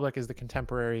 Czech Republic is the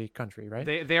contemporary country, right?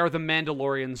 They are the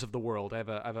Mandalorians of the world. I have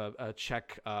a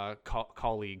Czech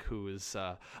colleague who is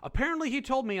apparently, he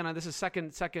told me, and this is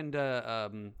second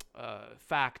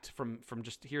fact from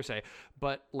just hearsay,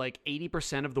 but like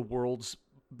 80% of the world's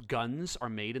guns are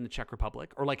made in the Czech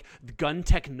Republic, or like gun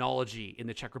technology in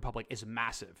the Czech Republic is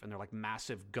massive, and they're like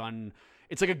massive gun.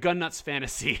 It's like a gun nuts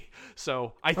fantasy.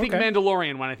 So I think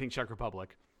Mandalorian when I think Czech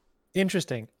Republic.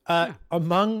 Interesting.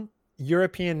 Among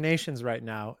European nations right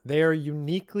now, they are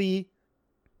uniquely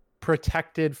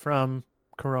protected from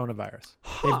coronavirus.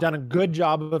 They've done a good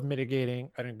job of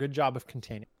mitigating and a good job of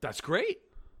containing. That's great.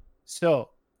 So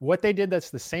what they did that's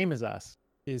the same as us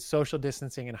is social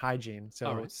distancing and hygiene.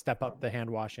 So step up the hand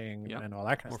washing and all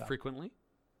that kind of stuff. More frequently.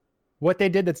 What they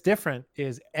did that's different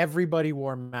is everybody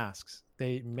wore masks.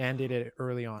 They mandated it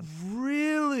early on.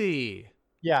 Really?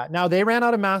 Yeah. Now they ran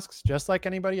out of masks just like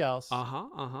anybody else.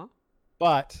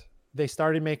 But they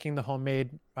started making the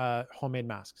homemade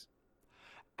masks.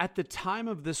 At the time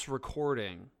of this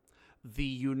recording, the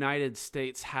United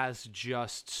States has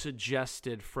just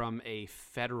suggested from a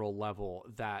federal level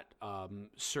that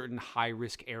certain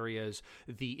high-risk areas,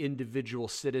 the individual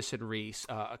citizenry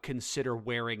consider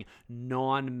wearing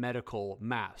non-medical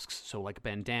masks, so like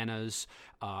bandanas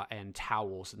and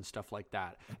towels and stuff like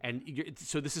that. And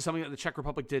so this is something that the Czech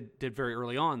Republic did very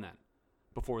early on then,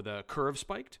 before the curve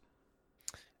spiked?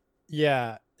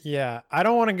 Yeah. I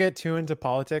don't want to get too into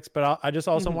politics, but I just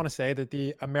also want to say that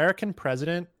the American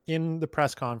president in the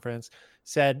press conference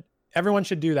said everyone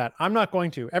should do that. I'm not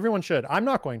going to. Everyone should. I'm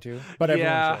not going to, but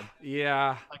everyone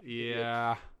should.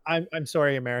 Yeah. I'm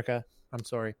sorry, America. I'm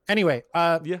sorry. Anyway,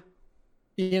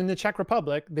 in the Czech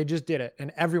Republic, they just did it,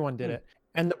 and everyone did it.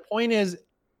 And the point is,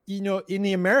 in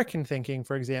the American thinking,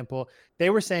 for example, they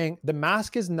were saying the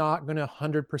mask is not going to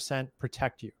 100%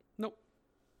 protect you.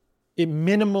 It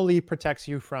minimally protects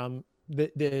you from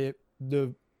the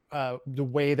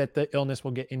way that the illness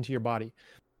will get into your body,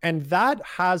 and that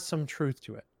has some truth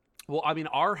to it. Well, I mean,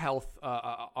 our health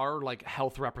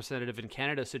representative in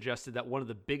Canada suggested that one of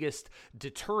the biggest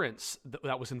deterrents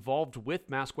that was involved with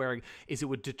mask wearing is it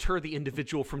would deter the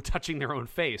individual from touching their own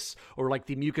face or like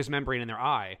the mucous membrane in their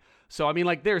eye. So, I mean,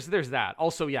 like there's that.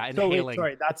 Also, inhaling. So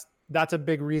wait, that's a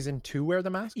big reason to wear the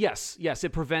mask? Yes,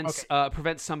 it prevents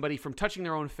somebody from touching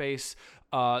their own face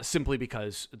simply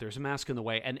because there's a mask in the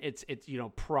way, and it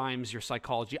primes your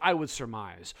psychology, I would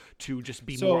surmise, to just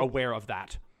be more aware of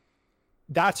that.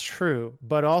 That's true,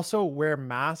 but also where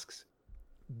masks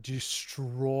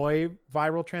destroy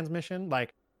viral transmission,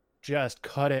 like just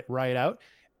cut it right out.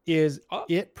 is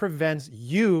it prevents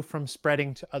you from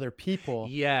spreading to other people.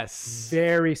 Yes.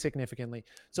 Very significantly.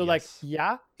 So yes. like,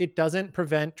 yeah, it doesn't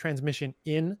prevent transmission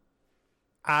in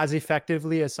as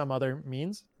effectively as some other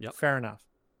means. Yep. Fair enough.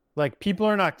 Like, people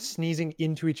are not sneezing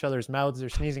into each other's mouths. They're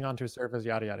sneezing onto a surface,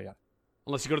 yada, yada, yada.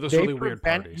 Unless you go to those really weird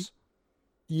parties.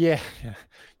 Yeah.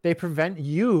 They prevent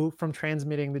you from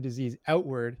transmitting the disease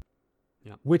outward,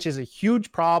 which is a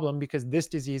huge problem because this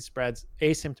disease spreads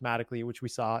asymptomatically, which we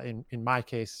saw in my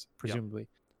case, presumably.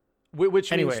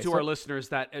 Which means to our listeners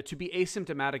that to be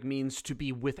asymptomatic means to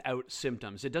be without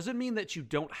symptoms. It doesn't mean that you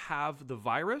don't have the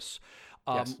virus.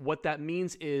 What that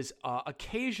means is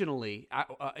occasionally,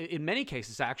 in many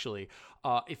cases actually,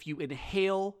 if you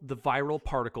inhale the viral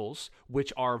particles,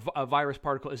 which are a virus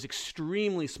particle is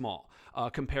extremely small.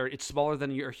 It's smaller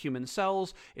than your human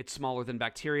cells. It's smaller than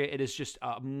bacteria. It is just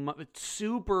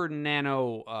super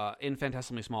nano,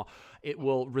 infinitesimally small. It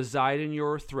will reside in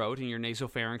your throat, in your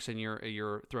nasopharynx, and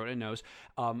your throat and nose.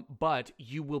 But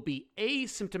you will be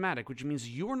asymptomatic, which means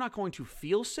you are not going to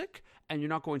feel sick and you're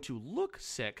not going to look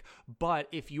sick. But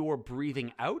if you're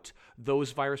breathing out,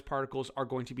 those virus particles are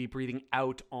going to be breathing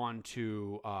out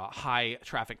onto high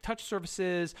traffic touch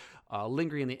surfaces,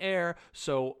 lingering in the air.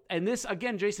 So, and this,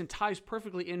 again, Jason, ties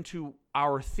perfectly into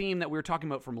our theme that we were talking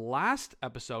about from last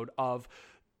episode of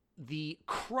the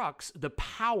crux, the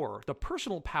power, the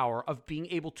personal power of being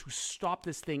able to stop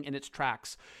this thing in its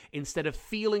tracks instead of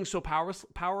feeling so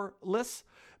powerless.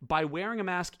 By wearing a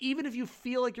mask, even if you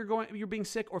feel like you're being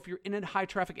sick, or if you're in a high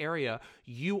traffic area,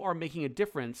 you are making a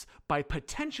difference by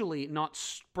potentially not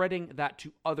spreading that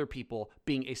to other people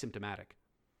being asymptomatic.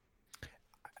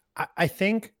 I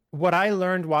think what I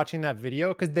learned watching that video,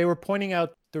 because they were pointing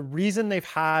out the reason they've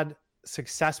had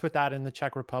success with that in the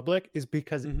Czech Republic is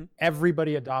because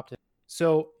everybody adopted.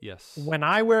 So when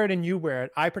I wear it and you wear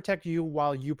it, I protect you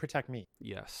while you protect me.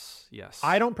 Yes.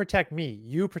 I don't protect me.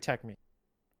 You protect me.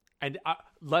 And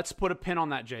let's put a pin on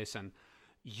that, Jason.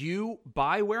 You,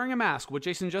 by wearing a mask, what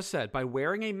Jason just said, by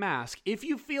wearing a mask, if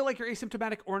you feel like you're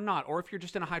asymptomatic or not, or if you're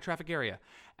just in a high traffic area,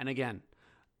 and again,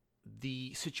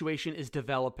 the situation is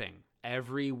developing.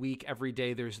 Every week, every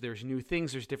day, there's new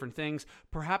things, there's different things.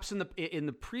 Perhaps in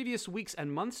the previous weeks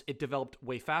and months, it developed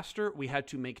way faster. We had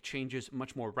to make changes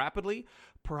much more rapidly.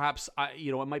 Perhaps,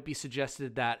 it might be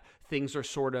suggested that things are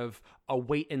sort of a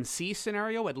wait and see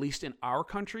scenario, at least in our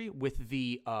country, with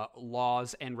the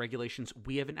laws and regulations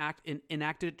we have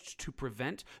enacted to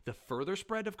prevent the further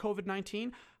spread of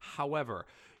COVID-19. However,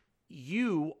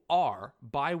 you are,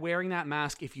 by wearing that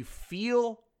mask, if you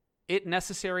feel it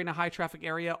necessary in a high traffic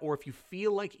area, or if you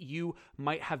feel like you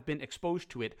might have been exposed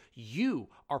to it, you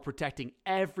are protecting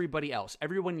everybody else.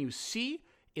 Everyone you see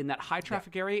in that high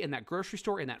traffic area, in that grocery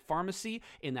store, in that pharmacy,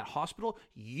 in that hospital,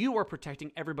 you are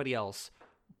protecting everybody else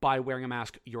by wearing a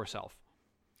mask yourself.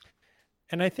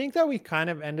 And I think that we kind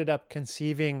of ended up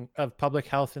conceiving of public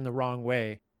health in the wrong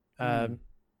way. And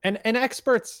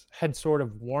experts had sort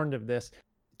of warned of this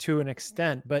to an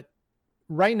extent, but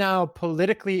right now,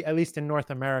 politically, at least in North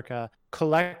America,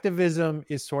 collectivism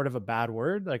is sort of a bad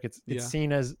word. Like it's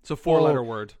seen as it's a 4-letter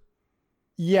word.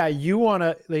 Yeah, if you want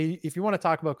to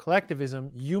talk about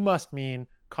collectivism, you must mean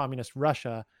communist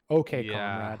Russia. Okay,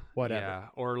 comrade, whatever. Yeah,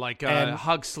 or like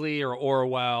Huxley or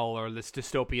Orwell or this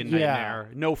dystopian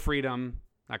nightmare, no freedom,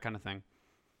 that kind of thing.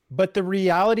 But the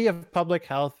reality of public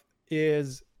health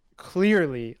is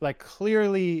clearly,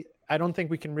 I don't think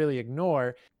we can really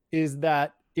ignore, is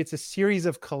that it's a series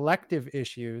of collective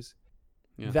issues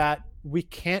that we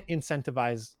can't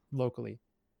incentivize locally.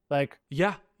 Like,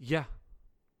 I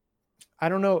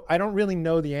don't know. I don't really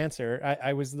know the answer.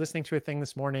 I was listening to a thing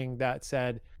this morning that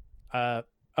said $1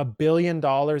 billion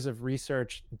of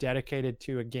research dedicated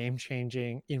to a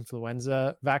game-changing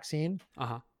influenza vaccine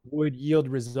would yield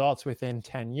results within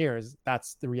 10 years.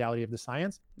 That's the reality of the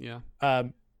science. Yeah.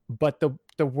 But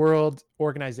the world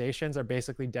organizations are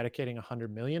basically dedicating $100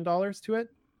 million to it.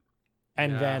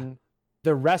 And then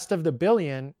the rest of the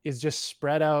billion is just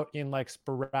spread out in like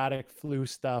sporadic flu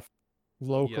stuff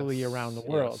locally around the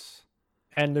world.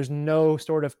 And there's no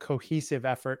sort of cohesive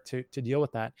effort to deal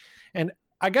with that. And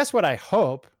I guess what I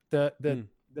hope, the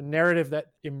narrative that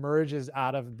emerges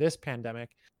out of this pandemic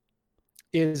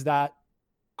is that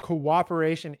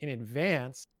cooperation in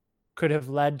advance could have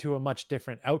led to a much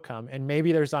different outcome. And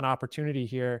maybe there's an opportunity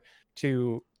here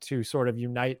to sort of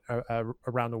unite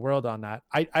around the world on that.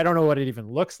 I don't know what it even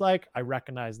looks like. I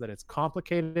recognize that it's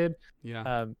complicated.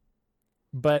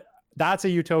 But that's a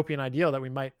utopian ideal that we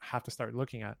might have to start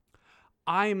looking at.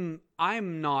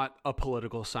 I'm not a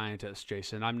political scientist,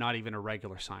 Jason. I'm not even a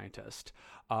regular scientist.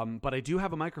 But I do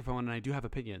have a microphone and I do have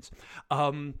opinions.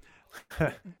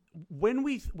 When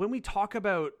we talk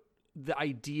about the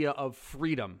idea of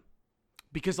freedom,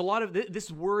 because a lot of this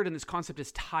word and this concept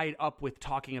is tied up with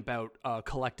talking about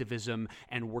collectivism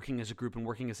and working as a group and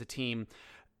working as a team,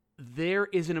 there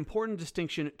is an important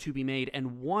distinction to be made.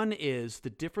 And one is the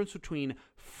difference between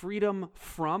freedom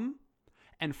from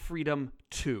and freedom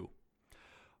to.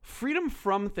 Freedom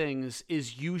from things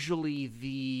is usually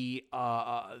the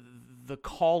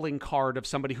calling card of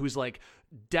somebody who's like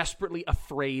desperately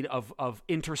afraid of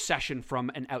intercession from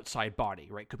an outside body,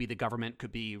 right? Could be the government,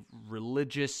 could be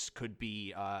religious, could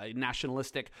be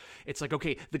nationalistic. It's like,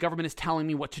 okay, the government is telling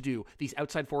me what to do. These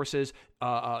outside forces,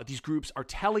 these groups are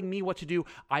telling me what to do.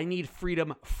 I need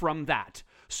freedom from that.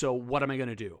 So what am I going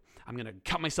to do? I'm going to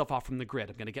cut myself off from the grid.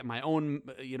 I'm going to get my own,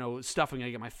 stuff. I'm going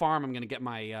to get my farm. I'm going to get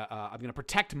I'm going to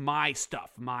protect my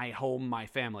stuff, my home, my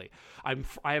family.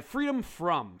 I have freedom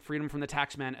from the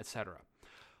taxman, etc.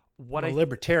 I'm a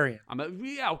libertarian.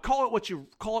 Call it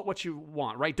what you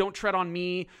want, right? Don't tread on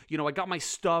me. I got my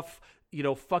stuff.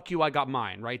 Fuck you. I got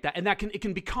mine, right? It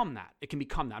can become that. It can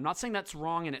become that. I'm not saying that's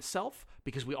wrong in itself,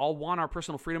 because we all want our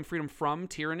personal freedom. Freedom from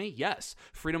tyranny, yes.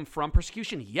 Freedom from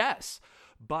persecution, yes.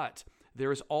 But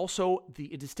there is also the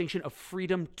distinction of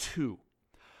freedom to.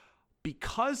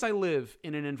 Because I live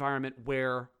in an environment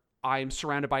where I'm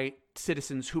surrounded by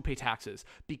citizens who pay taxes,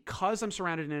 because I'm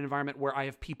surrounded in an environment where I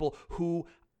have people who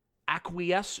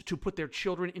acquiesce to put their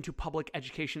children into public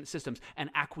education systems and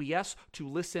acquiesce to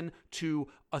listen to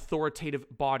authoritative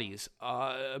bodies,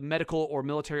 medical or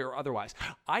military or otherwise,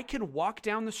 I can walk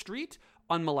down the street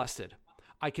unmolested.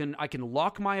 I can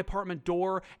lock my apartment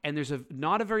door, and there's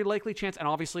not a very likely chance, and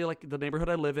obviously like the neighborhood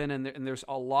I live in, and there's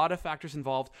a lot of factors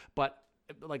involved, but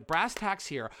like brass tacks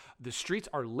here, the streets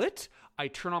are lit, I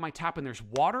turn on my tap and there's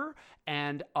water,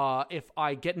 and if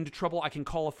I get into trouble, I can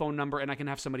call a phone number and I can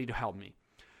have somebody to help me.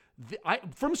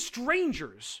 From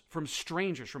strangers, from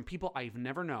people I've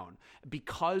never known,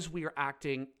 because we are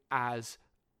acting as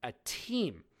a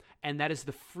team, and that is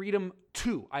the freedom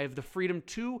to. I have the freedom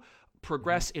to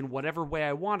progress in whatever way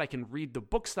I want. I can read the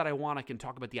books that I want. I can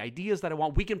talk about the ideas that I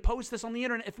want. We can post this on the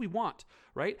internet if we want,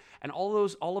 right? And all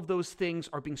of those things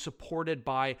are being supported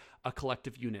by a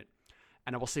collective unit.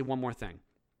 And I will say one more thing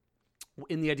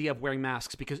in the idea of wearing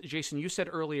masks, because Jason, you said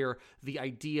earlier the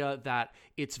idea that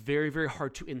it's very, very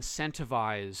hard to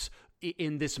incentivize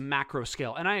in this macro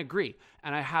scale. And I agree.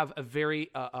 And I have a very,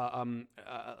 an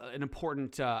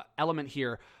important element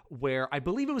here where I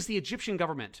believe it was the Egyptian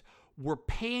government were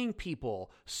paying people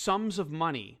sums of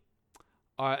money.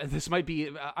 This might be,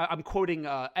 I'm quoting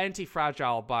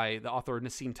Anti-Fragile by the author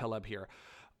Nassim Taleb here.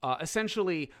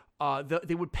 Essentially,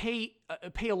 they would pay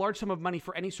a large sum of money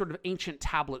for any sort of ancient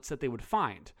tablets that they would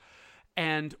find.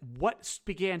 And what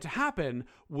began to happen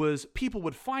was people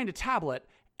would find a tablet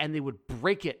and they would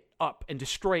break it up and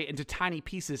destroy it into tiny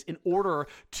pieces in order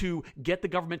to get the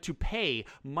government to pay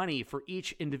money for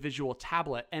each individual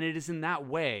tablet. And it is in that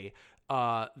way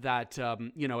that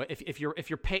if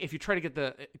you try to get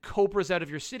the cobras out of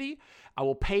your city, I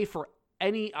will pay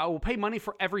money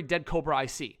for every dead cobra I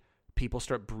see. People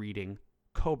start breeding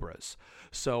cobras.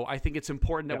 So I think it's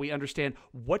important that we understand,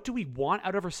 what do we want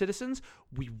out of our citizens?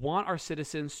 We want our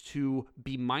citizens to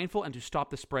be mindful and to stop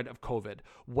the spread of COVID.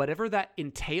 Whatever that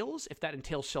entails, if that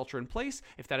entails shelter in place,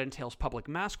 if that entails public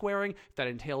mask wearing, if that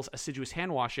entails assiduous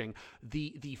hand washing,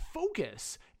 the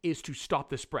focus is to stop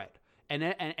the spread.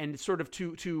 And sort of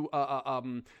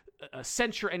to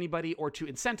censure anybody or to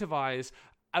incentivize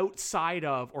outside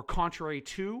of or contrary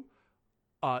to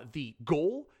the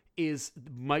goal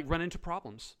might run into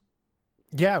problems.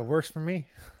 Yeah, it works for me.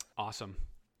 Awesome.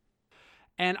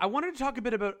 And I wanted to talk a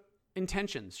bit about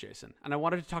intentions, Jason, and I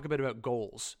wanted to talk a bit about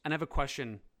goals. And I have a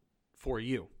question for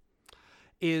you.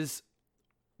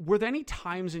 Were there any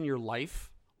times in your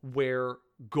life where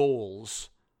goals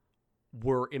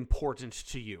were important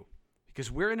to you? Because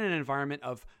we're in an environment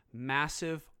of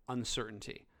massive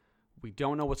uncertainty. We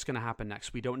don't know what's going to happen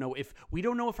next. We don't know if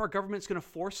our government's going to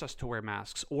force us to wear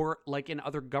masks, or like in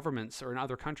other governments or in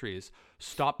other countries,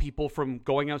 stop people from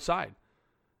going outside.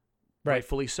 Right.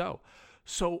 Rightfully so.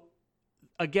 So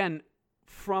again,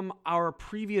 from our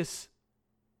previous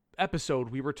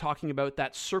episode, we were talking about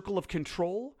that circle of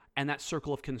control and that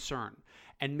circle of concern,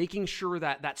 and making sure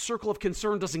that that circle of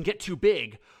concern doesn't get too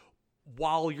big,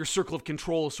 while your circle of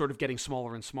control is sort of getting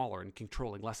smaller and smaller and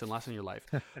controlling less and less in your life.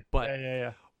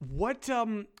 But what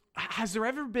has there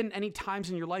ever been any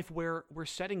times in your life where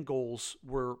setting goals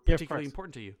were particularly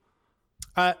important to you?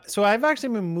 So I've actually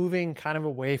been moving kind of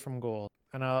away from goals,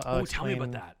 and I'll tell me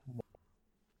about that.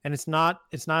 And it's not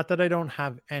that I don't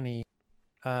have any.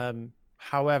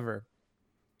 However,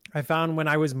 I found when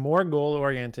I was more goal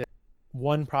oriented,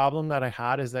 one problem that I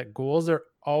had is that goals are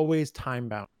always time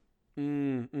bound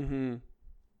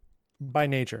by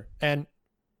nature. And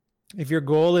if your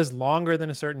goal is longer than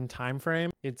a certain time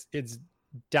frame, it's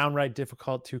downright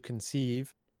difficult to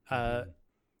conceive. You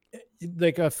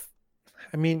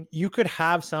could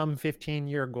have some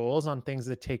 15-year goals on things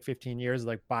that take 15 years,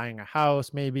 like buying a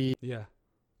house, maybe. Yeah.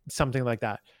 Something like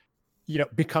that.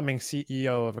 Becoming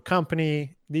CEO of a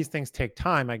company. These things take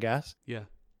time, I guess. Yeah.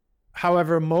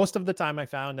 However, most of the time I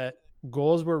found that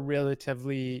goals were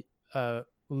relatively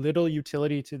little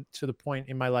utility to the point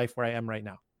in my life where I am right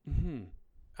now.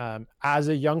 As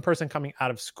a young person coming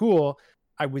out of school,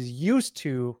 I was used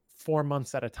to 4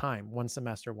 months at a time, one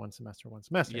semester.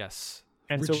 Yes.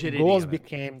 And so goals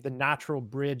became the natural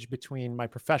bridge between my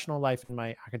professional life and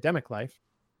my academic life.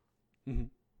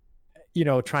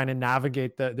 Trying to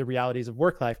navigate the realities of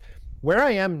work life. Where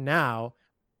I am now,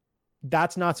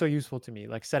 that's not so useful to me.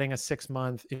 Like setting a 6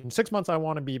 month, in 6 months, I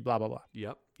want to be blah, blah, blah.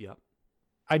 Yep.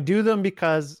 I do them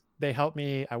because they help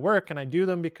me at work, and I do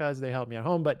them because they help me at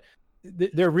home, but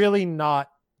they're really not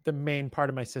the main part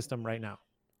of my system right now.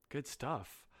 Good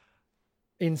stuff.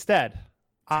 Instead,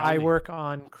 I work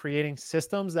on creating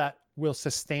systems that will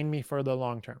sustain me for the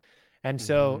long term. And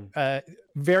so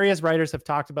various writers have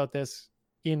talked about this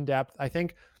in depth. I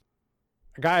think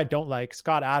a guy I don't like,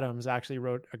 Scott Adams, actually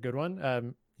wrote a good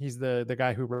one. He's the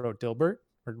guy who wrote Dilbert,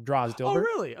 or draws Dilbert. Oh,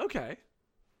 really? Okay.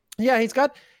 Yeah, he's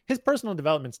got his personal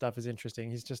development stuff is interesting.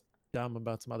 He's just dumb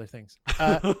about some other things.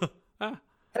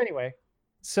 Anyway,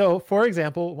 so for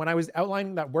example, when I was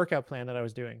outlining that workout plan that I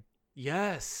was doing.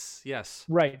 Yes.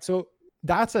 Right. So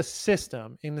that's a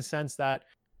system in the sense that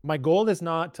my goal is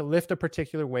not to lift a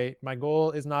particular weight. My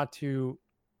goal is not to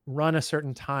run a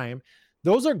certain time.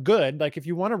 Those are good. Like if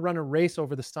you want to run a race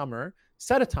over the summer,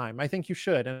 set a time. I think you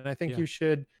should. And I think you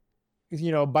should,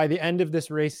 by the end of this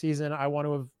race season, I want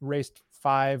to have raced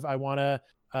 5. I want to,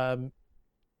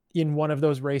 in one of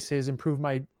those races, improve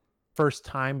my first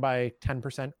time by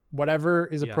 10%, whatever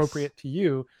is appropriate to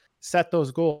you, set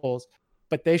those goals,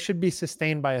 but they should be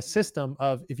sustained by a system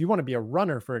of, if you want to be a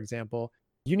runner, for example,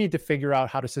 you need to figure out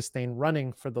how to sustain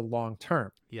running for the long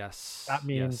term. Yes. That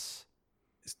means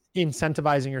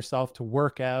incentivizing yourself to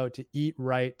work out, to eat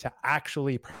right, to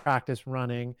actually practice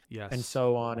running, and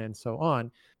so on and so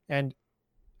on. And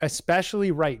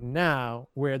especially right now,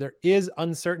 where there is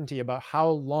uncertainty about how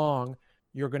long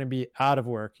you're going to be out of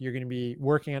work, you're going to be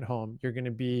working at home, you're going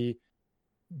to be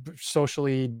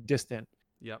socially distant.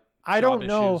 Yep. I don't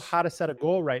know how to set a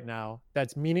goal right now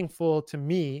that's meaningful to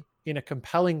me in a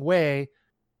compelling way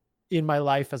in my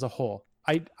life as a whole.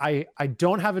 I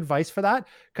don't have advice for that,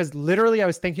 because literally I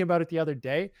was thinking about it the other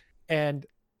day, and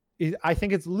I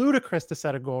think it's ludicrous to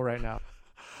set a goal right now.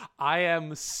 I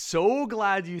am so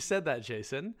glad you said that,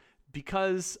 Jason,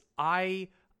 because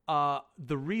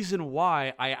the reason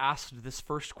why I asked this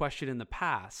first question in the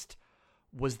past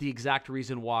was the exact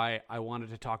reason why I wanted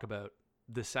to talk about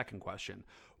the second question,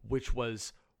 which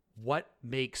was, what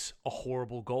makes a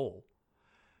horrible goal?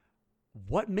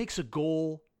 What makes a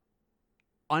goal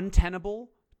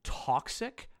untenable,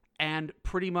 toxic, and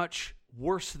pretty much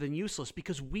worse than useless?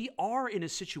 Because we are in a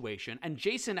situation, and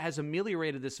Jason has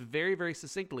ameliorated this very, very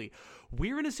succinctly.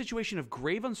 We're in a situation of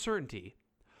grave uncertainty.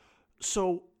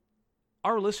 So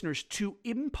our listeners, to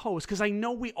impose, because I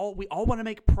know we all want to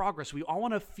make progress. We all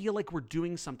want to feel like we're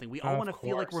doing something. We all want to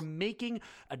feel like we're making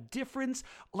a difference.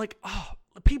 Like,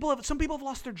 some people have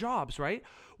lost their jobs, right?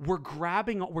 We're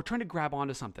trying to grab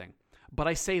onto something. But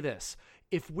I say this,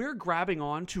 if we're grabbing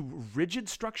on to rigid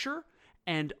structure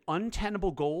and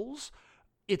untenable goals,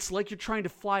 it's like you're trying to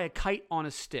fly a kite on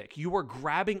a stick. You are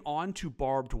grabbing onto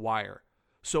barbed wire.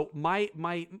 So my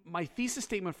thesis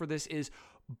statement for this is,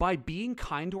 by being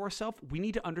kind to ourselves, we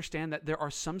need to understand that there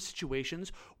are some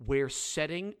situations where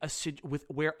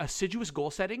where assiduous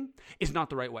goal setting is not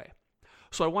the right way.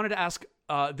 So I wanted to ask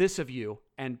this of you,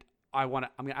 and I'm going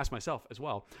to ask myself as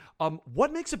well.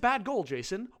 What makes a bad goal,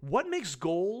 Jason? What makes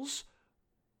goals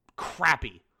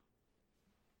crappy?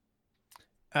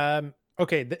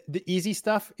 Okay, the easy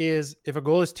stuff is, if a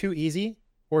goal is too easy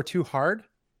or too hard,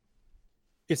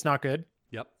 it's not good.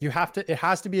 Yep. It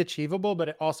has to be achievable, but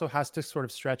it also has to sort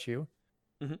of stretch you.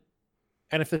 Mm-hmm.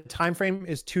 And if the time frame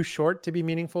is too short to be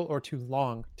meaningful or too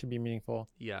long to be meaningful,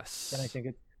 then I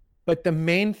think but the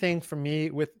main thing for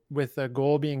me with a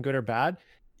goal being good or bad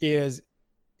is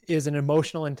an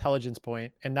emotional intelligence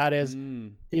point. And that is,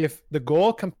 if the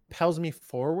goal compels me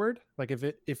forward, like if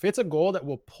it's a goal that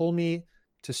will pull me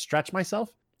to stretch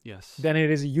myself, Yes. then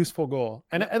it is a useful goal.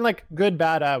 And like good,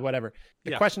 bad, whatever.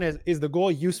 The question is the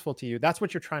goal useful to you? That's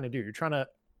what you're trying to do. You're trying to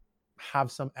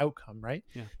have some outcome, right?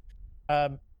 Yeah.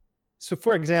 So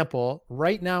for example,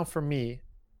 right now for me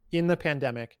in the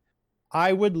pandemic,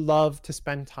 I would love to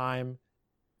spend time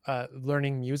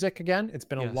learning music again. It's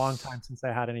been a long time since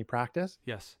I had any practice.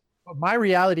 Yes. But my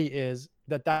reality is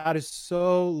that is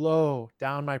so low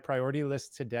down my priority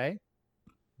list today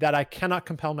that I cannot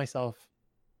compel myself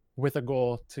with a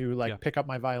goal to pick up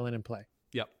my violin and play.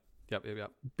 Yep.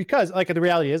 Because the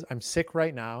reality is I'm sick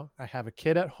right now. I have a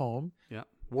kid at home. Yeah.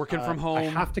 Working from home. I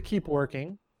have to keep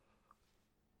working.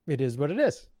 It is what it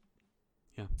is.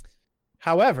 Yeah.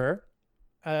 However,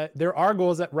 there are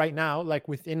goals that right now, like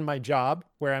within my job,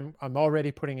 where I'm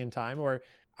already putting in time, or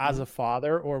as a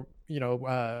father, or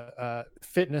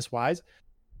fitness wise,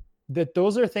 that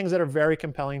those are things that are very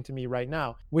compelling to me right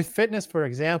now. With fitness, for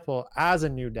example, as a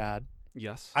new dad,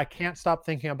 yes, I can't stop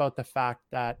thinking about the fact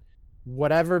that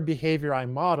whatever behavior I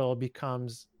model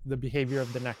becomes the behavior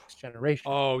of the next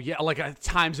generation. Oh yeah,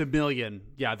 times a million.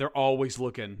 Yeah, they're always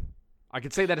looking. I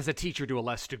could say that as a teacher to a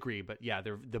less degree, but yeah,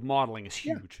 the modeling is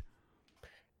huge.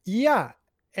 Yeah.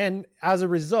 And as a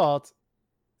result,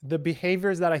 the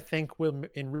behaviors that I think will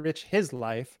enrich his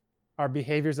life are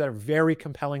behaviors that are very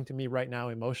compelling to me right now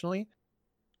emotionally.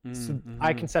 So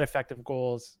I can set effective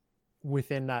goals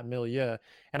within that milieu.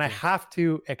 And I have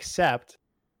to accept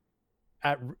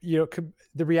the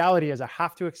reality is I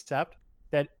have to accept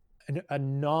that a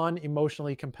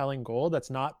non-emotionally compelling goal that's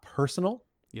not personal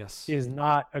is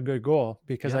not a good goal,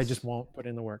 because I just won't put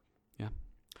in the work. Yeah.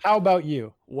 How about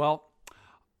you? Well,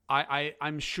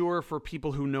 I'm sure for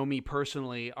people who know me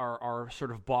personally are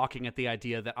sort of balking at the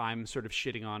idea that I'm sort of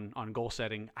shitting on goal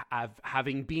setting,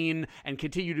 having been and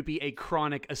continue to be a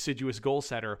chronic, assiduous goal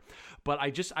setter. But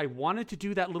I wanted to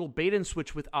do that little bait and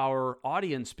switch with our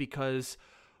audience, because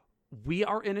we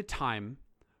are in a time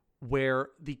where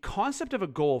the concept of a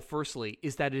goal, firstly,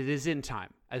 is that it is in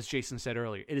time. As Jason said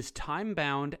earlier, it is time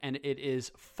bound and it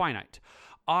is finite.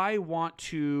 I want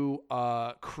to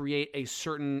create a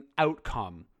certain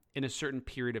outcome in a certain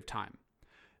period of time.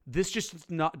 This just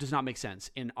does not make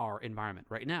sense in our environment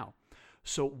right now.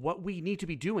 So what we need to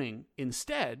be doing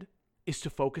instead is to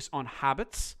focus on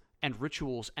habits and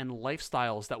rituals and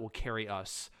lifestyles that will carry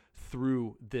us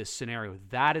through this scenario.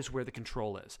 That is where the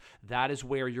control is. That is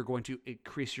where you're going to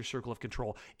increase your circle of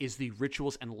control, is the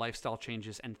rituals and lifestyle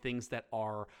changes and things that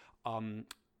are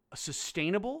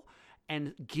sustainable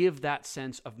and give that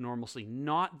sense of normalcy,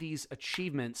 not these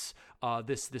achievements,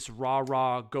 this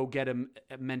rah-rah, go-get-'em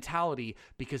mentality,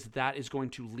 because that is going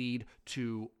to lead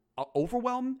to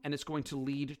overwhelm, and it's going to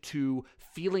lead to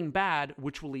feeling bad,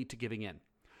 which will lead to giving in.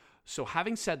 So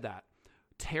having said that,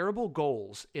 terrible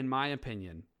goals, in my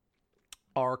opinion,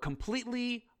 are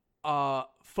completely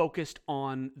focused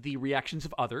on the reactions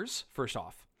of others, first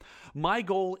off. My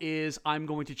goal is I'm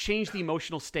going to change the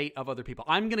emotional state of other people.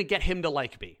 I'm going to get him to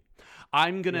like me.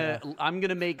 I'm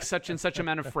gonna make such and such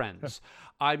amount of friends.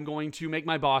 I'm going to make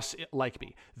my boss like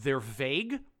me. They're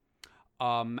vague,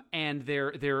 and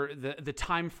the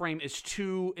time frame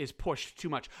is pushed too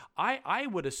much. I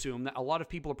would assume that a lot of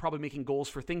people are probably making goals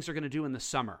for things they're going to do in the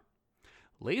summer.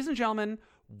 Ladies and gentlemen,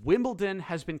 Wimbledon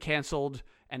has been canceled,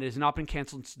 and it has not been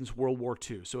canceled since World War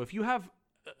II. So if you have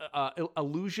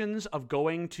illusions of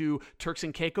going to Turks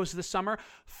and Caicos this summer,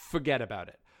 forget about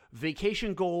it.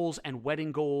 Vacation goals and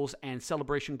wedding goals and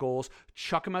celebration goals,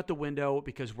 chuck them out the window,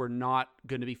 because we're not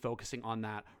going to be focusing on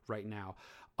that right now.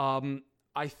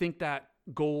 I think that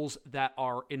goals that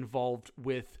are involved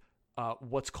with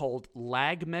what's called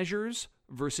lag measures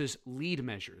versus lead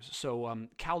measures. So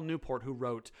Cal Newport, who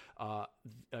wrote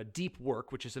Deep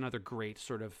Work, which is another great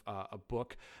sort of a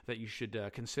book that you should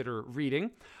consider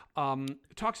reading,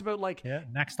 talks about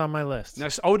next on my list.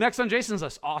 Next on Jason's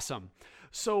list. Awesome.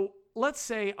 So let's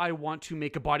say I want to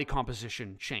make a body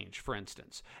composition change, for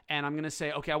instance, and I'm going to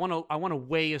say, okay, I want to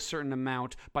weigh a certain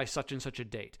amount by such and such a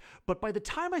date. But by the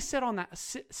time I sit on that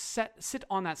stand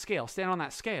on that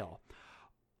scale,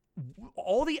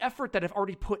 all the effort that I've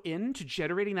already put into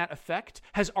generating that effect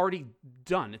has already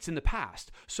done. It's in the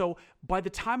past. So by the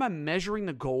time I'm measuring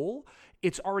the goal,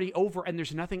 it's already over, and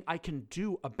there's nothing I can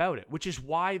do about it, which is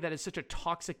why that is such a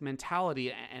toxic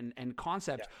mentality and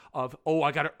concept of,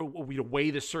 I got to weigh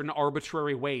this certain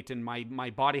arbitrary weight, and my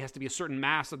body has to be a certain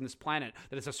mass on this planet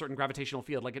that is a certain gravitational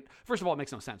field. First of all, it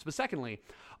makes no sense. But secondly,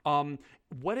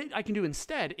 what I can do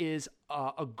instead is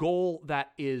a goal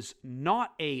that is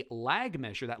not a lag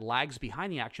measure that lags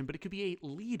behind the action, but it could be a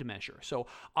lead measure. So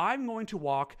I'm going to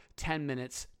walk 10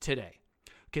 minutes today.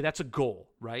 Okay, that's a goal,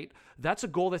 right? That's a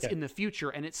goal that's in the future,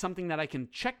 and it's something that I can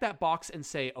check that box and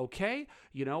say, okay,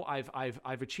 you know,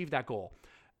 I've achieved that goal.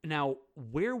 Now,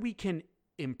 where we can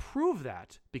improve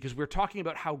that, because we're talking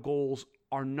about how goals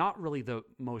are not really the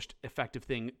most effective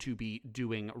thing to be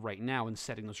doing right now and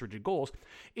setting those rigid goals,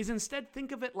 is instead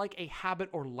think of it like a habit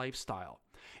or lifestyle.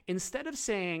 Instead of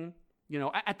saying, you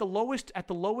know, at the lowest,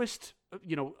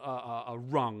 you know,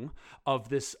 rung of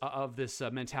this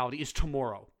mentality is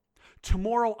tomorrow.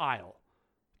 Tomorrow Isle.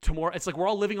 Tomorrow, it's like we're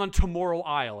all living on Tomorrow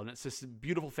Isle, and it's this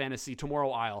beautiful fantasy, Tomorrow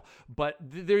Isle. But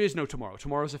there is no tomorrow.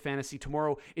 Tomorrow's a fantasy.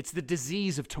 Tomorrow, it's the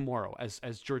disease of tomorrow,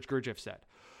 as George Gurdjieff said.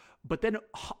 But then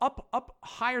up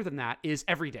higher than that is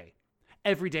everyday.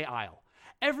 Everyday Isle.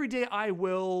 Every day I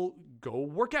will go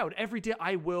work out. Every day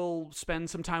I will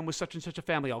spend some time with such and such a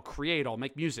family. I'll create. I'll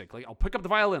make music. Like I'll pick up the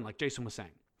violin, like Jason was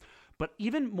saying. But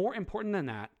even more important than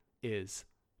that is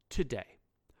today.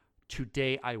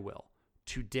 Today I will.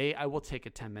 Today I will take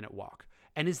a 10-minute walk.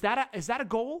 And is that a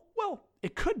goal? Well,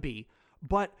 it could be.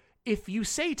 But if you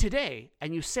say today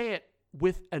and you say it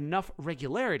with enough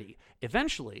regularity,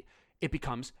 eventually it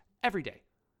becomes every day.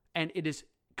 And it is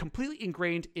completely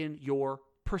ingrained in your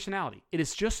personality. It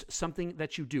is just something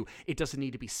that you do. It doesn't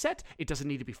need to be set. It doesn't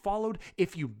need to be followed.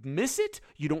 If you miss it,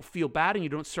 you don't feel bad and you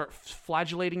don't start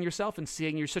flagellating yourself and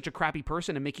saying you're such a crappy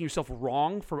person and making yourself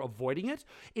wrong for avoiding it.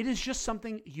 It is just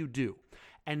something you do.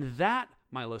 And that,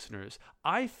 my listeners,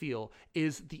 I feel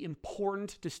is the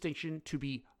important distinction to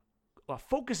be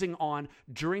focusing on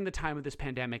during the time of this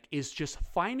pandemic, is just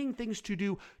finding things to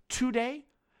do today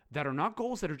that are not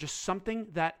goals, that are just something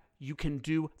that you can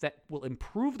do that will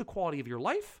improve the quality of your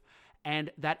life,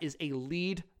 and that is a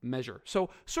lead measure. So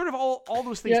sort of all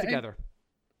those things together.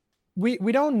 We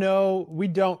don't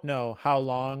know how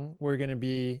long we're going to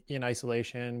be in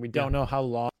isolation. We don't know how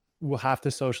long we'll have to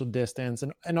social distance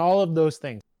and all of those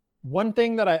things. One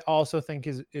thing that I also think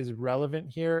is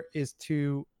relevant here is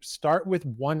to start with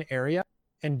one area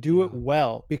and do it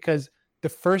well, because the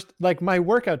first, like my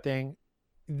workout thing,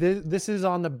 this is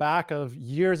on the back of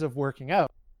years of working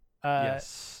out.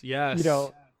 Yes. You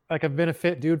know, like I've been a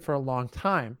fit dude for a long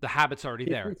time. The habit's already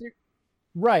there.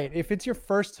 Right. If it's your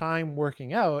first time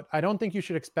working out, I don't think you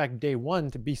should expect day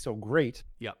one to be so great.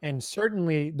 Yep. And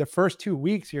certainly the first 2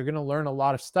 weeks, you're going to learn a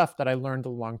lot of stuff that I learned a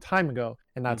long time ago,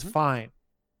 and that's fine.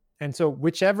 And so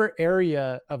whichever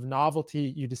area of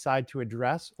novelty you decide to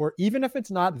address, or even if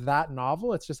it's not that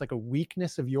novel, it's just like a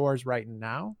weakness of yours right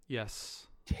now. Yes.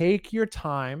 Take your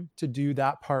time to do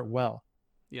that part well.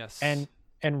 Yes. And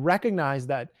recognize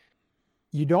that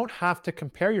you don't have to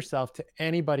compare yourself to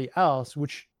anybody else,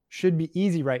 which should be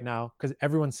easy right now because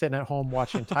everyone's sitting at home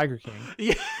watching Tiger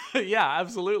King. Yeah,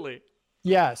 absolutely.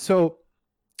 Yeah. So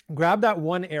grab that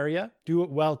one area, do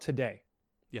it well today.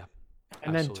 Yeah.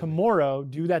 And then tomorrow,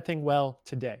 do that thing well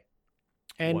today.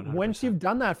 And 100%. Once you've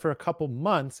done that for a couple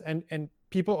months, and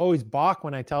people always balk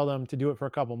when I tell them to do it for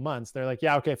a couple months. They're like,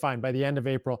 yeah, okay, fine. By the end of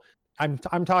April, I'm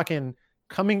talking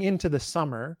coming into the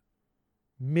summer,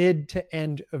 mid to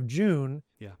end of June,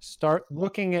 start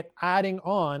looking at adding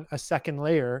on a second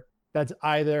layer that's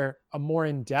either a more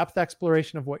in-depth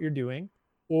exploration of what you're doing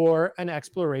or an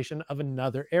exploration of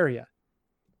another area.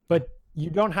 But you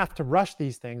don't have to rush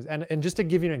these things. And just to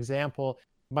give you an example,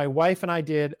 my wife and I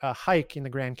did a hike in the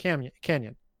Grand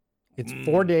Canyon. It's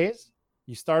 4 days.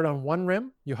 You start on one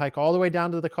rim, you hike all the way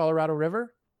down to the Colorado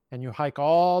River, and you hike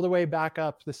all the way back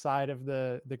up the side of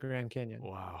the Grand Canyon.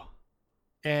 Wow.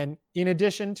 And in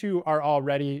addition to our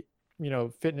already,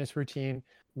 fitness routine,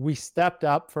 we stepped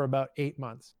up for about 8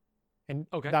 months. And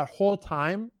that whole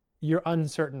time you're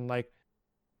uncertain. Like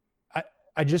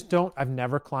I've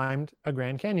never climbed a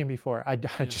Grand Canyon before. I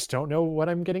just don't know what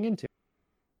I'm getting into.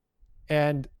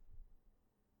 And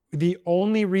the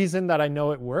only reason that I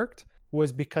know it worked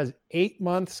was because 8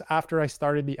 months after I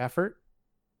started the effort,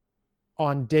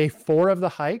 on day 4 of the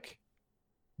hike,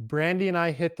 Brandy and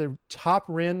I hit the top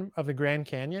rim of the Grand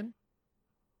Canyon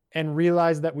and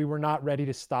realized that we were not ready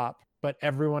to stop, but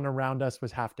everyone around us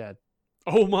was half dead.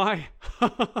 Oh my.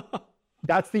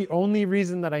 That's the only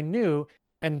reason that I knew.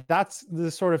 And that's the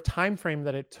sort of time frame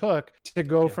that it took to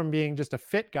go from being just a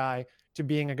fit guy to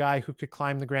being a guy who could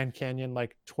climb the Grand Canyon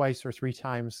like twice or 3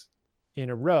 times in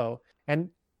a row. And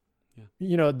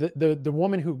the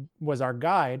woman who was our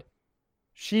guide,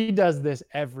 she does this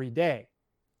every day.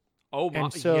 Oh my.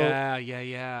 And so,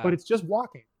 yeah. But it's just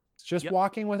walking. It's just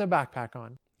walking with a backpack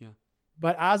on. Yeah.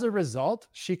 But as a result,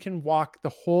 she can walk the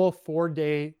whole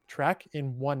 4-day trek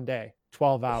in 1 day,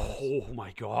 12 hours. Oh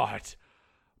my God.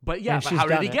 But yeah, but how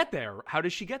did he get there? How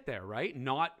did she get there, right?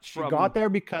 She got there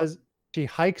because she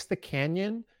hikes the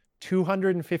canyon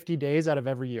 250 days out of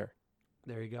every year.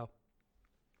 There you go.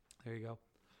 There you go.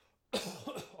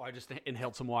 Oh, I just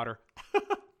inhaled some water.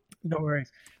 No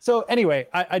worries. So anyway,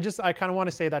 I kind of want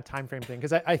to say that time frame thing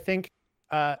because I think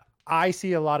I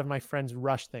see a lot of my friends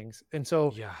rush things, and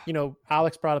so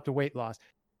Alex brought up the weight loss.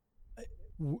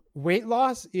 Weight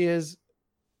loss is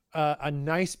a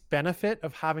nice benefit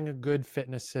of having a good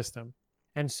fitness system,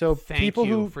 and so Thank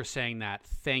you for saying that.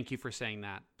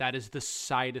 That is the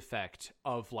side effect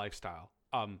of lifestyle.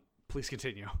 Please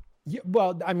continue. Yeah,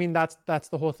 well, I mean that's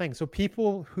the whole thing. So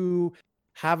people who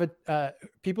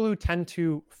people who tend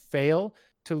to fail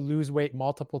to lose weight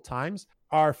multiple times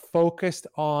are focused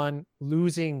on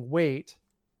losing weight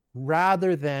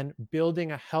rather than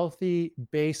building a healthy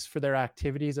base for their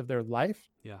activities of their life.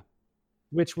 Yeah.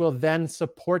 Which will then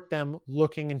support them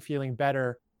looking and feeling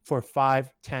better for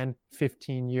 5, 10,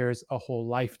 15 years, a whole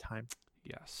lifetime.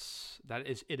 Yes,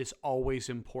 it is always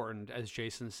important, as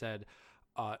Jason said,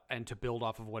 and to build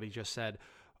off of what he just said,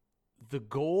 the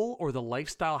goal or the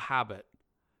lifestyle habit,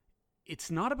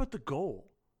 it's not about the goal.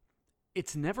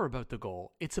 It's never about the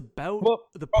goal. It's about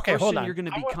the person you're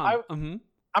going to become.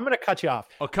 I'm going to cut you off.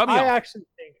 Oh, cut me off. I actually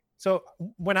think, so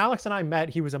when Alex and I met,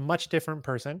 he was a much different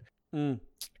person. And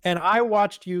I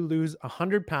watched you lose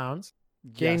 100 pounds,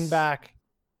 gain back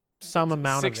some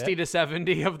amount 60 to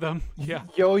 70 of them. Yeah.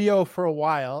 Yo-yo for a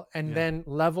while and then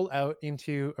level out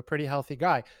into a pretty healthy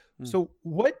guy. So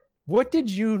what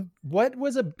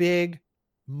was a big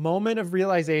moment of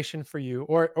realization for you,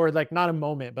 or like not a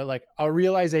moment, but like a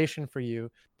realization for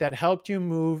you that helped you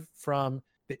move from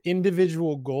the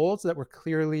individual goals that were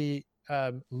clearly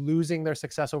losing their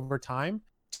success over time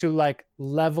to like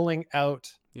leveling out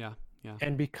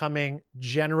and becoming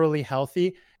generally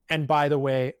healthy, and by the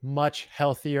way, much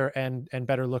healthier and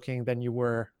better looking than you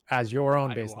were as your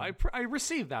own baseline? I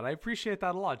received that. I appreciate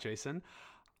that a lot, Jason.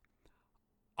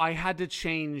 I had to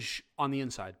change on the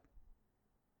inside.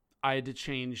 I had to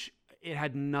change. It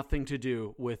had nothing to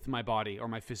do with my body or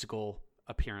my physical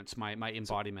appearance, my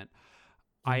embodiment.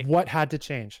 What had to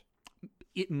change?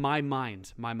 My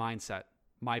mind, my mindset,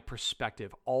 my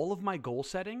perspective, all of my goal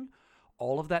setting,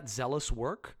 all of that zealous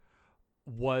work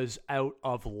was out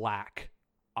of lack.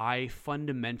 I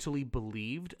fundamentally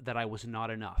believed that I was not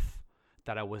enough,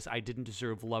 that I didn't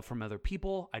deserve love from other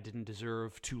people. I didn't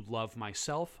deserve to love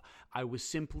myself. I was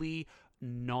simply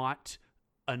not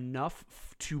enough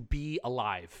to be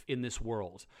alive in this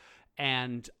world.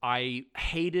 And I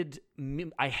hated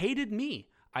me. I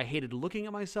hated looking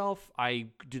at myself. I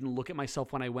didn't look at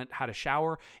myself when I had a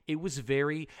shower. It was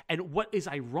and what is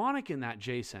ironic in that,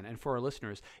 Jason, and for our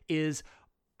listeners, is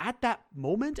at that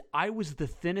moment, I was the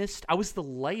thinnest, I was the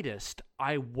lightest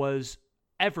I was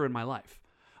ever in my life.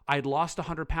 I'd lost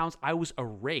 100 pounds. I was a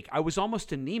rake. I was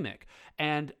almost anemic.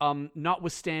 And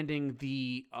notwithstanding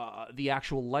the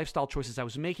actual lifestyle choices I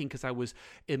was making, because I was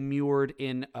immured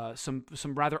in some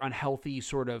rather unhealthy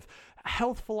sort of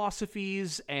health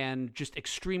philosophies and just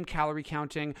extreme calorie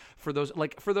counting. For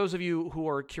those of you who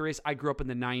are curious, I grew up in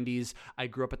the 90s. I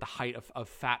grew up at the height of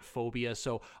fat phobia,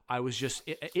 so I was just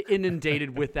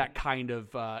inundated with that kind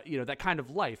of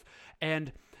life.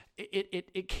 And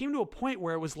it came to a point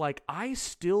where it was like, I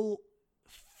still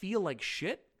feel like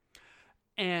shit.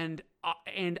 And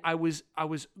I was,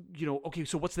 okay,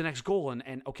 so what's the next goal?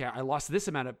 And okay, I lost this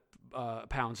amount of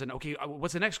pounds, and okay,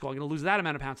 what's the next goal? I'm going to lose that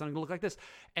amount of pounds, and I'm going to look like this.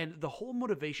 And the whole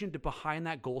motivation behind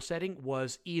that goal setting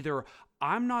was either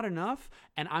I'm not enough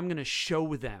and I'm going to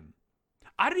show them.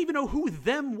 I didn't even know who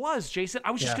them was, Jason.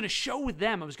 I was just going to show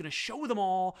them. I was going to show them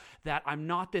all that I'm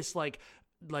not this like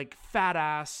fat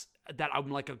ass, that I'm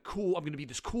like I'm going to be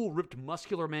this cool, ripped,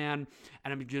 muscular man,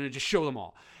 and I'm going to just show them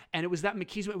all. And it was that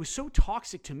machismo. It was so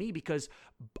toxic to me because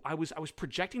I was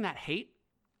projecting that hate.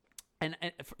 And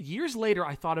years later,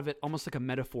 I thought of it almost like a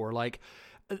metaphor, like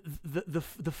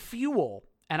the fuel.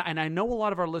 And I know a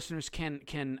lot of our listeners can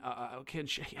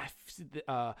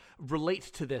relate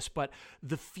to this, but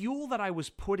the fuel that I was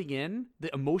putting in,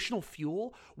 the emotional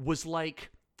fuel, was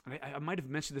like, I might have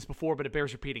mentioned this before, but it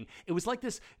bears repeating. It was like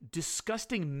this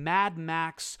disgusting Mad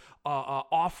Max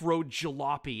off-road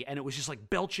jalopy, and it was just like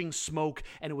belching smoke,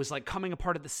 and it was like coming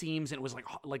apart at the seams, and it was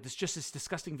like this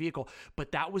disgusting vehicle.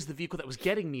 But that was the vehicle that was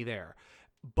getting me there.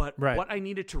 But what I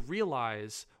needed to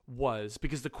realize was,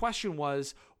 because the question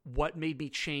was, what made me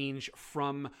change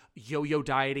from yo-yo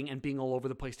dieting and being all over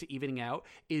the place to evening out,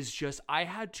 is just I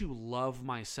had to love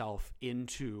myself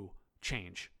into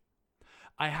change.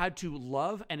 I had to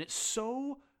love, and it's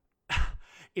so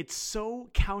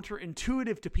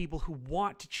counterintuitive to people who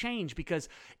want to change, because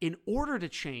in order to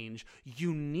change,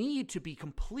 you need to be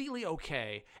completely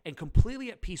okay and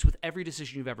completely at peace with every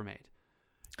decision you've ever made.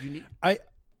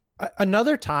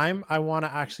 Another time I want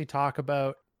to actually talk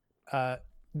about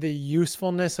the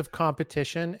usefulness of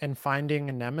competition and finding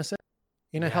a nemesis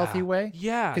in a healthy way.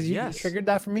 Yeah. Because you triggered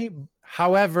that for me.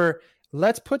 However,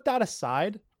 let's put that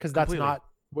aside because that's not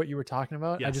what you were talking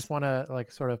about. Yes. I just want to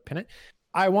like sort of pin it.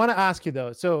 I want to ask you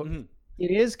though. So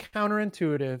it is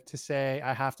counterintuitive to say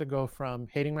I have to go from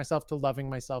hating myself to loving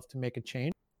myself to make a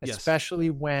change, especially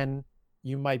when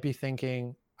you might be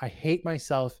thinking, I hate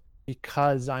myself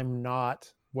because I'm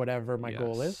not whatever my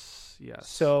goal is. Yes.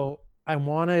 So I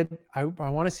want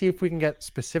to see if we can get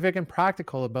specific and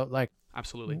practical about like,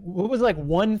 absolutely, what was like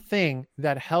one thing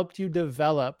that helped you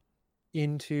develop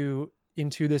into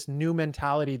this new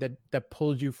mentality that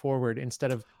pulled you forward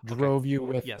instead of drove you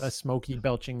with a smoky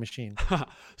belching machine.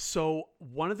 So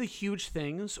one of the huge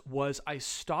things was I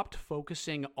stopped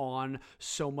focusing on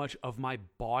so much of my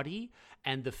body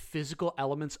and the physical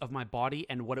elements of my body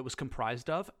and what it was comprised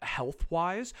of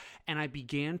health-wise, and I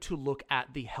began to look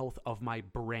at the health of my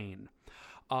brain.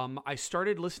 I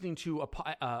started listening to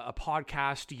a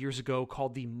podcast years ago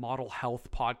called the Model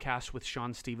Health Podcast with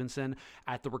Sean Stevenson.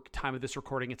 At the time of this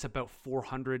recording, it's about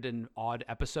 400 and odd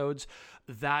episodes.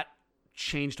 That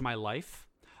changed my life.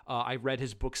 I read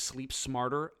his book, Sleep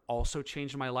Smarter, also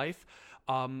changed my life.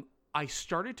 I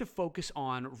started to focus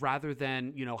on, rather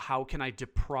than, how can I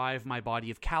deprive my body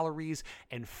of calories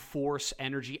and force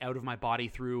energy out of my body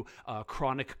through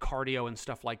chronic cardio and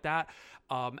stuff like that.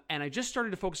 And I just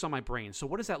started to focus on my brain. So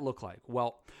what does that look like?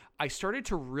 Well, I started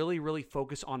to really, really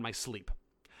focus on my sleep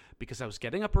because I was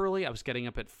getting up early. I was getting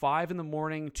up at 5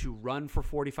 a.m. to run for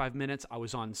 45 minutes. I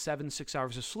was on 6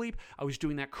 hours of sleep. I was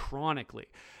doing that chronically.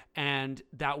 And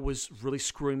that was really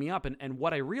screwing me up. And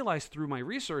what I realized through my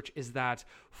research is that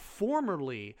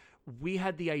formerly we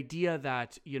had the idea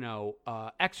that,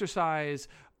 exercise,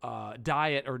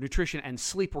 diet or nutrition and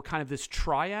sleep were kind of this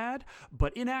triad,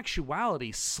 but in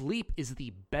actuality, sleep is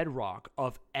the bedrock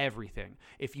of everything.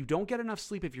 If you don't get enough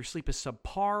sleep, if your sleep is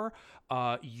subpar,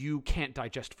 you can't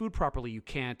digest food properly. You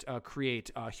can't create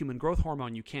human growth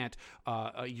hormone. You can't,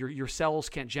 your cells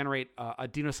can't generate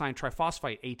adenosine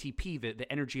triphosphate, ATP,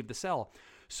 the energy of the cell.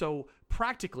 So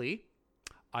practically,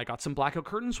 I got some blackout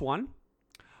curtains, one.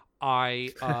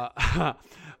 Very,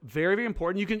 very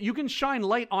important. You can shine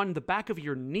light on the back of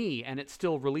your knee and it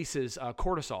still releases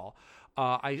cortisol.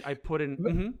 I put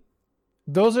in.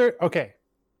 Those are okay.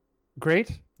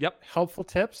 Great. Yep. Helpful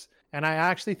tips. And I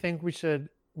actually think we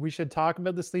should talk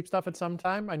about the sleep stuff at some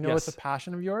time. I know it's a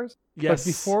passion of yours. Yes. But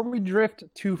before we drift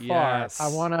too far, I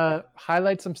want to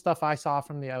highlight some stuff I saw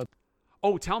from the outside.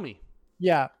 Oh, tell me.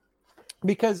 Yeah.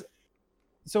 Because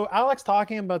so Alex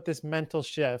talking about this mental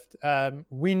shift,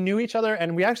 we knew each other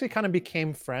and we actually kind of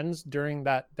became friends during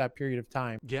that period of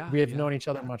time. Yeah. We had known each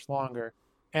other much longer.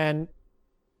 And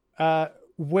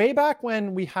way back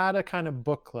when we had a kind of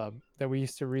book club that we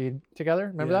used to read together.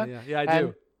 Remember that? Yeah, I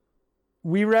do.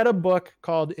 We read a book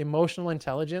called Emotional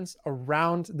Intelligence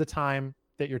around the time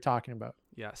that you're talking about.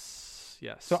 Yes.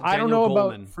 So I don't know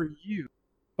about for you,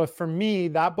 but for me,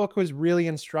 that book was really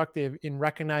instructive in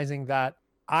recognizing that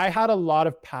I had a lot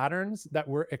of patterns that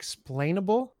were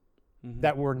explainable,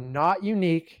 that were not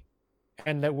unique,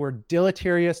 and that were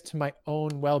deleterious to my own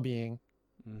well-being,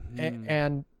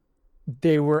 and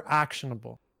they were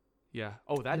actionable. Yeah.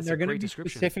 Oh, that is a great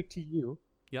description. Specific to you.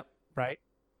 Yep. Right.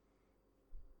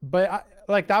 But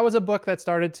that was a book that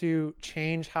started to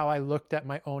change how I looked at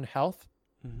my own health,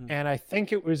 and I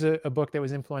think it was a book that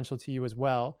was influential to you as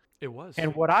well. It was.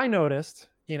 And what I noticed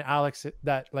in Alex,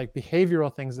 that like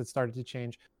behavioral things that started to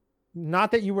change,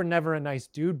 not that you were never a nice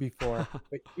dude before,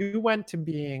 but you went to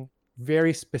being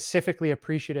very specifically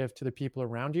appreciative to the people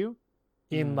around you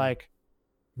in like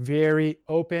very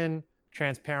open,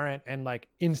 transparent, and like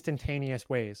instantaneous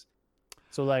ways.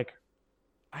 So like,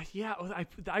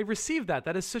 I received that.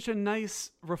 That is such a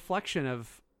nice reflection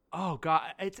of, oh God,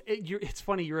 it's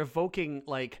funny. You're evoking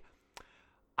like,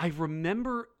 I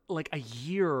remember like a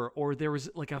year, or there was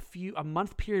like a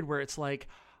month period where it's like,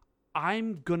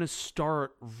 I'm going to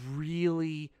start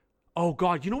really, oh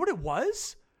God, you know what it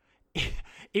was?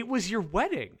 It was your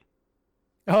wedding.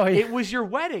 Oh, yeah. It was your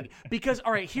wedding because,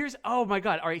 all right, oh my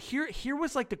God. All right. Here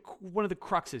was like one of the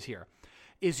cruxes here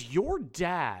is your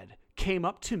dad came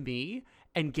up to me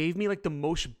and gave me like the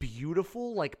most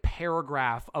beautiful like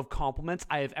paragraph of compliments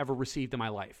I have ever received in my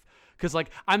life. Cause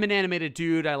like I'm an animated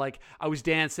dude. I was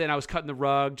dancing, I was cutting the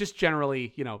rug, just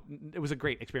generally, it was a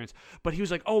great experience. But he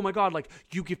was like, oh my God, like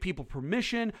you give people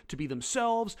permission to be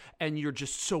themselves and you're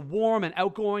just so warm and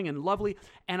outgoing and lovely.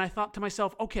 And I thought to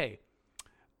myself, okay,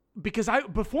 because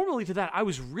formerly to that, I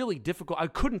was really difficult. I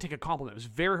couldn't take a compliment. It was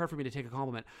very hard for me to take a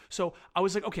compliment. So I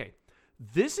was like, okay,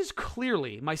 this is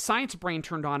clearly, my science brain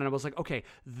turned on and I was like, okay,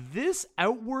 this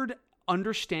outward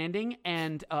understanding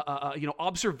and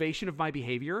observation of my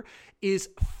behavior is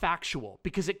factual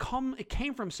because it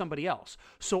came from somebody else.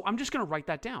 So I'm just going to write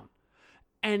that down.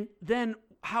 And then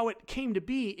how it came to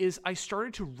be is I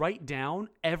started to write down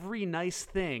every nice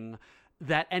thing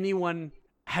that anyone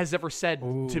has ever said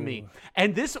to me.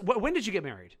 And this, when did you get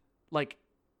married? Like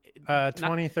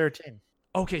 2013.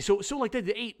 Okay, so like the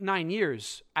 8-9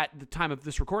 years at the time of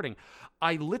this recording,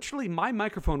 I literally, my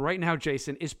microphone right now,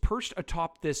 Jason, is perched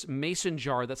atop this mason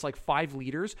jar that's like 5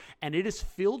 liters, and it is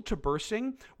filled to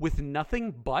bursting with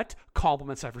nothing but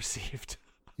compliments I've received.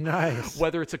 Nice.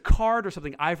 Whether it's a card or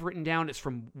something I've written down, it's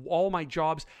from all my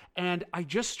jobs, and I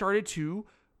just started to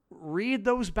read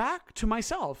those back to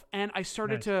myself, and I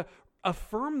started to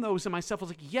affirm those in myself. I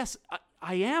was like, yes,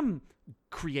 I am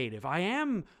creative. I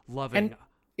am loving. And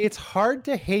it's hard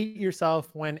to hate yourself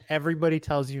when everybody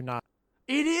tells you not.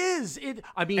 It is.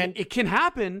 It can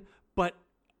happen, but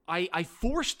I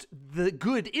forced the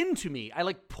good into me. I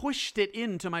like pushed it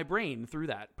into my brain through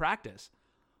that practice.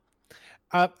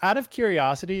 Out of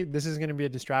curiosity, this is going to be a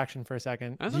distraction for a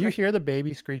second. Do you hear the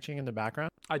baby screeching in the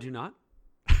background? I do not.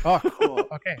 Oh, cool.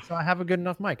 Okay, so I have a good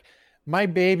enough mic. My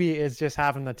baby is just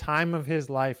having the time of his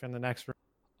life in the next room.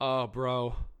 Oh,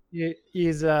 bro.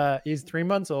 He's 3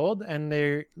 months old, and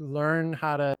they learn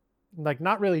how to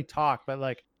not really talk,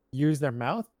 but use their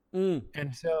mouth.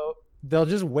 And so they'll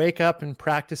just wake up and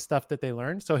practice stuff that they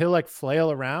learned. So he'll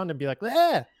flail around and be like,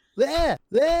 "Bleh, bleh,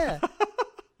 bleh."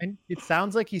 And it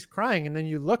sounds like he's crying. And then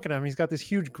you look at him, he's got this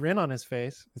huge grin on his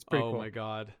face. It's pretty cool. Oh my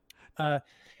God.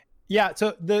 Yeah.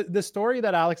 So the story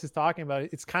that Alex is talking about,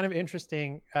 it's kind of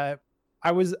interesting.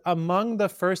 I was among the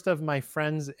first of my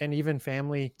friends and even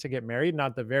family to get married,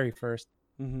 not the very first.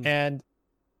 Mm-hmm. And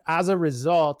as a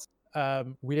result,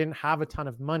 we didn't have a ton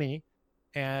of money,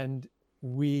 and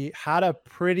we had a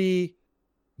pretty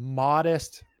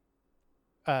modest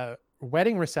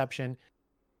wedding reception,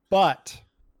 but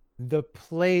the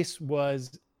place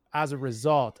was, as a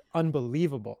result,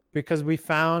 unbelievable because we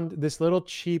found this little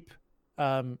cheap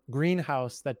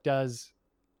greenhouse that does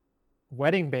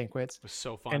wedding banquets. It was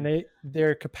so fun. And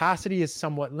their capacity is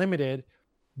somewhat limited,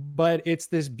 but it's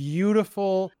this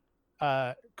beautiful,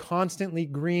 constantly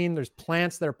green. There's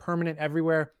plants that are permanent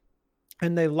everywhere.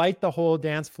 And they light the whole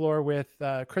dance floor with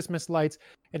Christmas lights.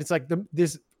 And it's like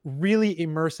this really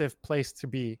immersive place to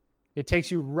be. It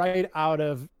takes you right out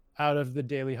of the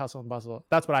daily hustle and bustle.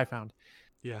 That's what I found.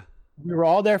 Yeah. We were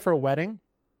all there for a wedding.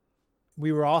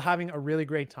 We were all having a really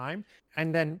great time.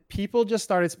 And then people just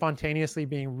started spontaneously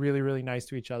being really, really nice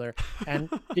to each other. And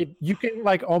you can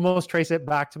almost trace it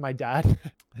back to my dad.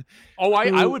 Oh,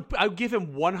 I would give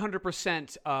him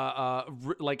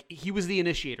 100%. He was the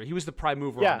initiator. He was the prime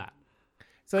mover on that.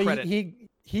 So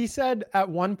he said at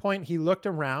one point he looked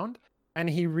around and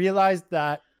he realized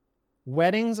that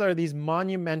weddings are these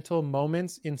monumental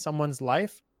moments in someone's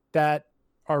life that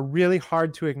are really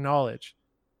hard to acknowledge.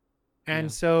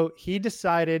 And so he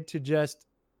decided to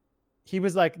he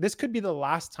was like, this could be the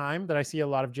last time that I see a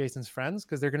lot of Jason's friends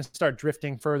because they're going to start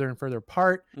drifting further and further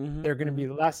apart. Mm-hmm. They're going to be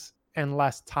less and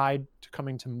less tied to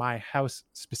coming to my house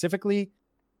specifically.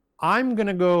 I'm going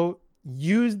to go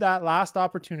use that last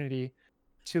opportunity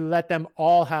to let them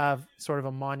all have sort of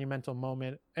a monumental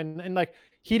moment. And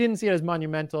he didn't see it as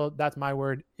monumental. That's my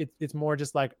word. It's more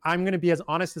just I'm going to be as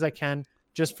honest as I can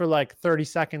just for 30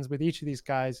 seconds with each of these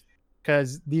guys,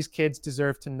 because these kids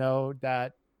deserve to know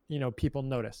that, people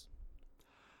notice.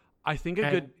 I think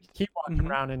he walked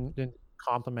around and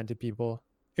complimented people.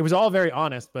 It was all very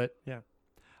honest, but yeah.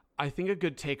 I think a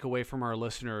good takeaway from our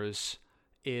listeners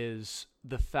is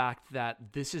the fact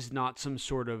that this is not some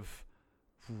sort of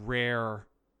rare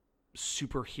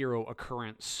superhero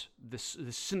occurrence. This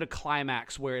isn't a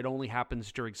climax where it only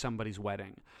happens during somebody's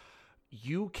wedding.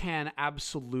 You can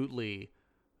absolutely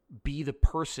be the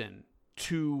person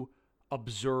to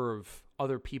observe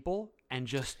other people and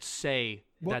just say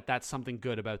that that's something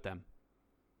good about them.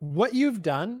 What you've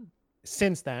done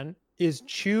since then is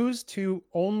choose to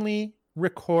only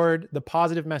record the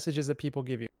positive messages that people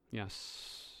give you.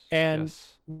 Yes. And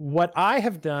what I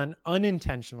have done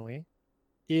unintentionally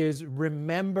is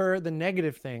remember the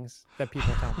negative things that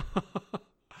people tell me.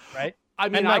 Right? I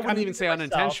mean, I wouldn't even say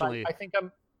unintentionally.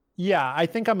 I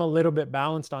think I'm a little bit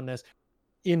balanced on this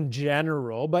in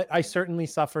general, but I certainly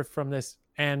suffer from this,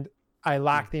 and I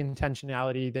lack the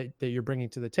intentionality that you're bringing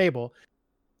to the table.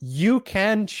 You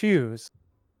can choose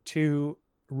to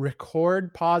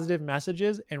record positive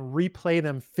messages and replay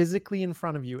them physically in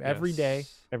front of you every day,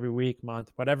 every week,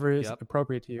 month, whatever is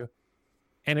appropriate to you.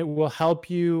 And it will help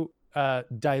you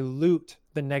dilute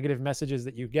the negative messages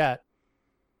that you get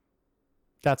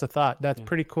That's a thought. That's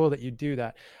pretty cool that you do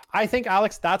that. I think,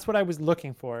 Alex, that's what I was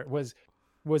looking for, was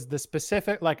the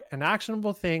specific, like an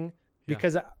actionable thing,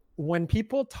 because when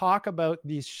people talk about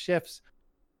these shifts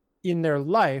in their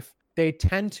life, they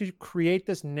tend to create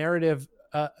this narrative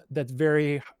that's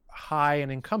very high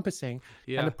and encompassing.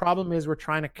 And the problem is we're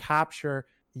trying to capture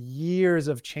years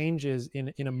of changes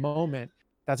in a moment.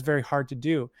 That's very hard to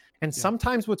do. And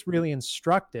sometimes what's really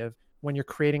instructive when you're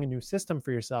creating a new system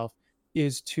for yourself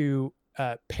is to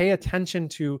pay attention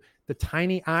to the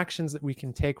tiny actions that we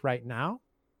can take right now.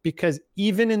 Because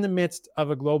even in the midst of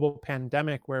a global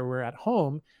pandemic where we're at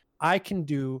home, I can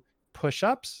do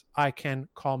push-ups. I can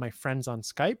call my friends on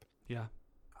Skype. Yeah.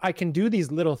 I can do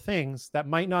these little things that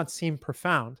might not seem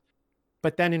profound.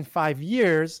 But then in 5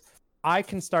 years, I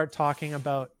can start talking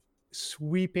about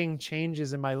sweeping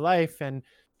changes in my life and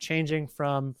changing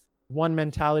from one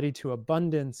mentality to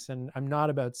abundance. And I'm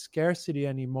not about scarcity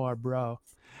anymore, bro.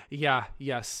 Yeah.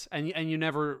 Yes. And you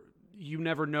never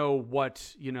know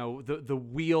what, the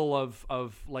wheel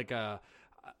of like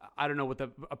I don't know what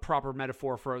a proper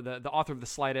metaphor for the author of The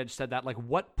Slight Edge said that, like,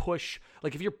 what push,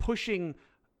 like if you're pushing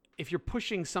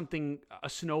something, a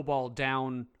snowball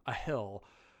down a hill,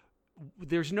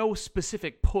 there's no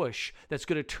specific push that's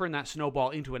going to turn that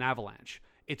snowball into an avalanche.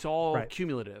 It's all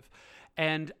cumulative.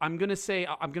 And I'm going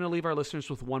to leave our listeners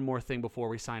with one more thing before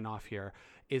we sign off here,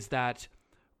 is that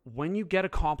when you get a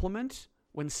compliment,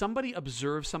 when somebody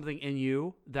observes something in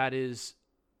you that is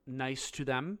nice to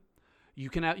them, you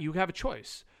have a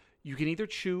choice. You can either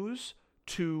choose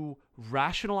to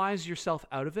rationalize yourself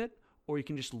out of it, or you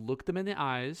can just look them in the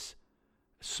eyes,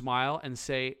 smile, and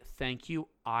say, "Thank you,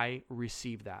 I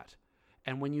receive that."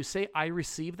 And when you say, "I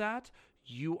receive that,"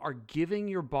 you are giving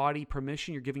your body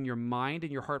permission, you're giving your mind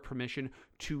and your heart permission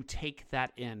to take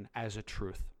that in as a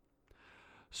truth.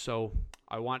 So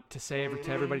I want to say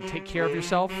to everybody, take care of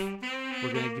yourself.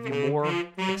 We're going to give you more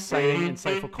exciting,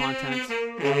 insightful content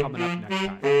coming up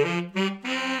next time.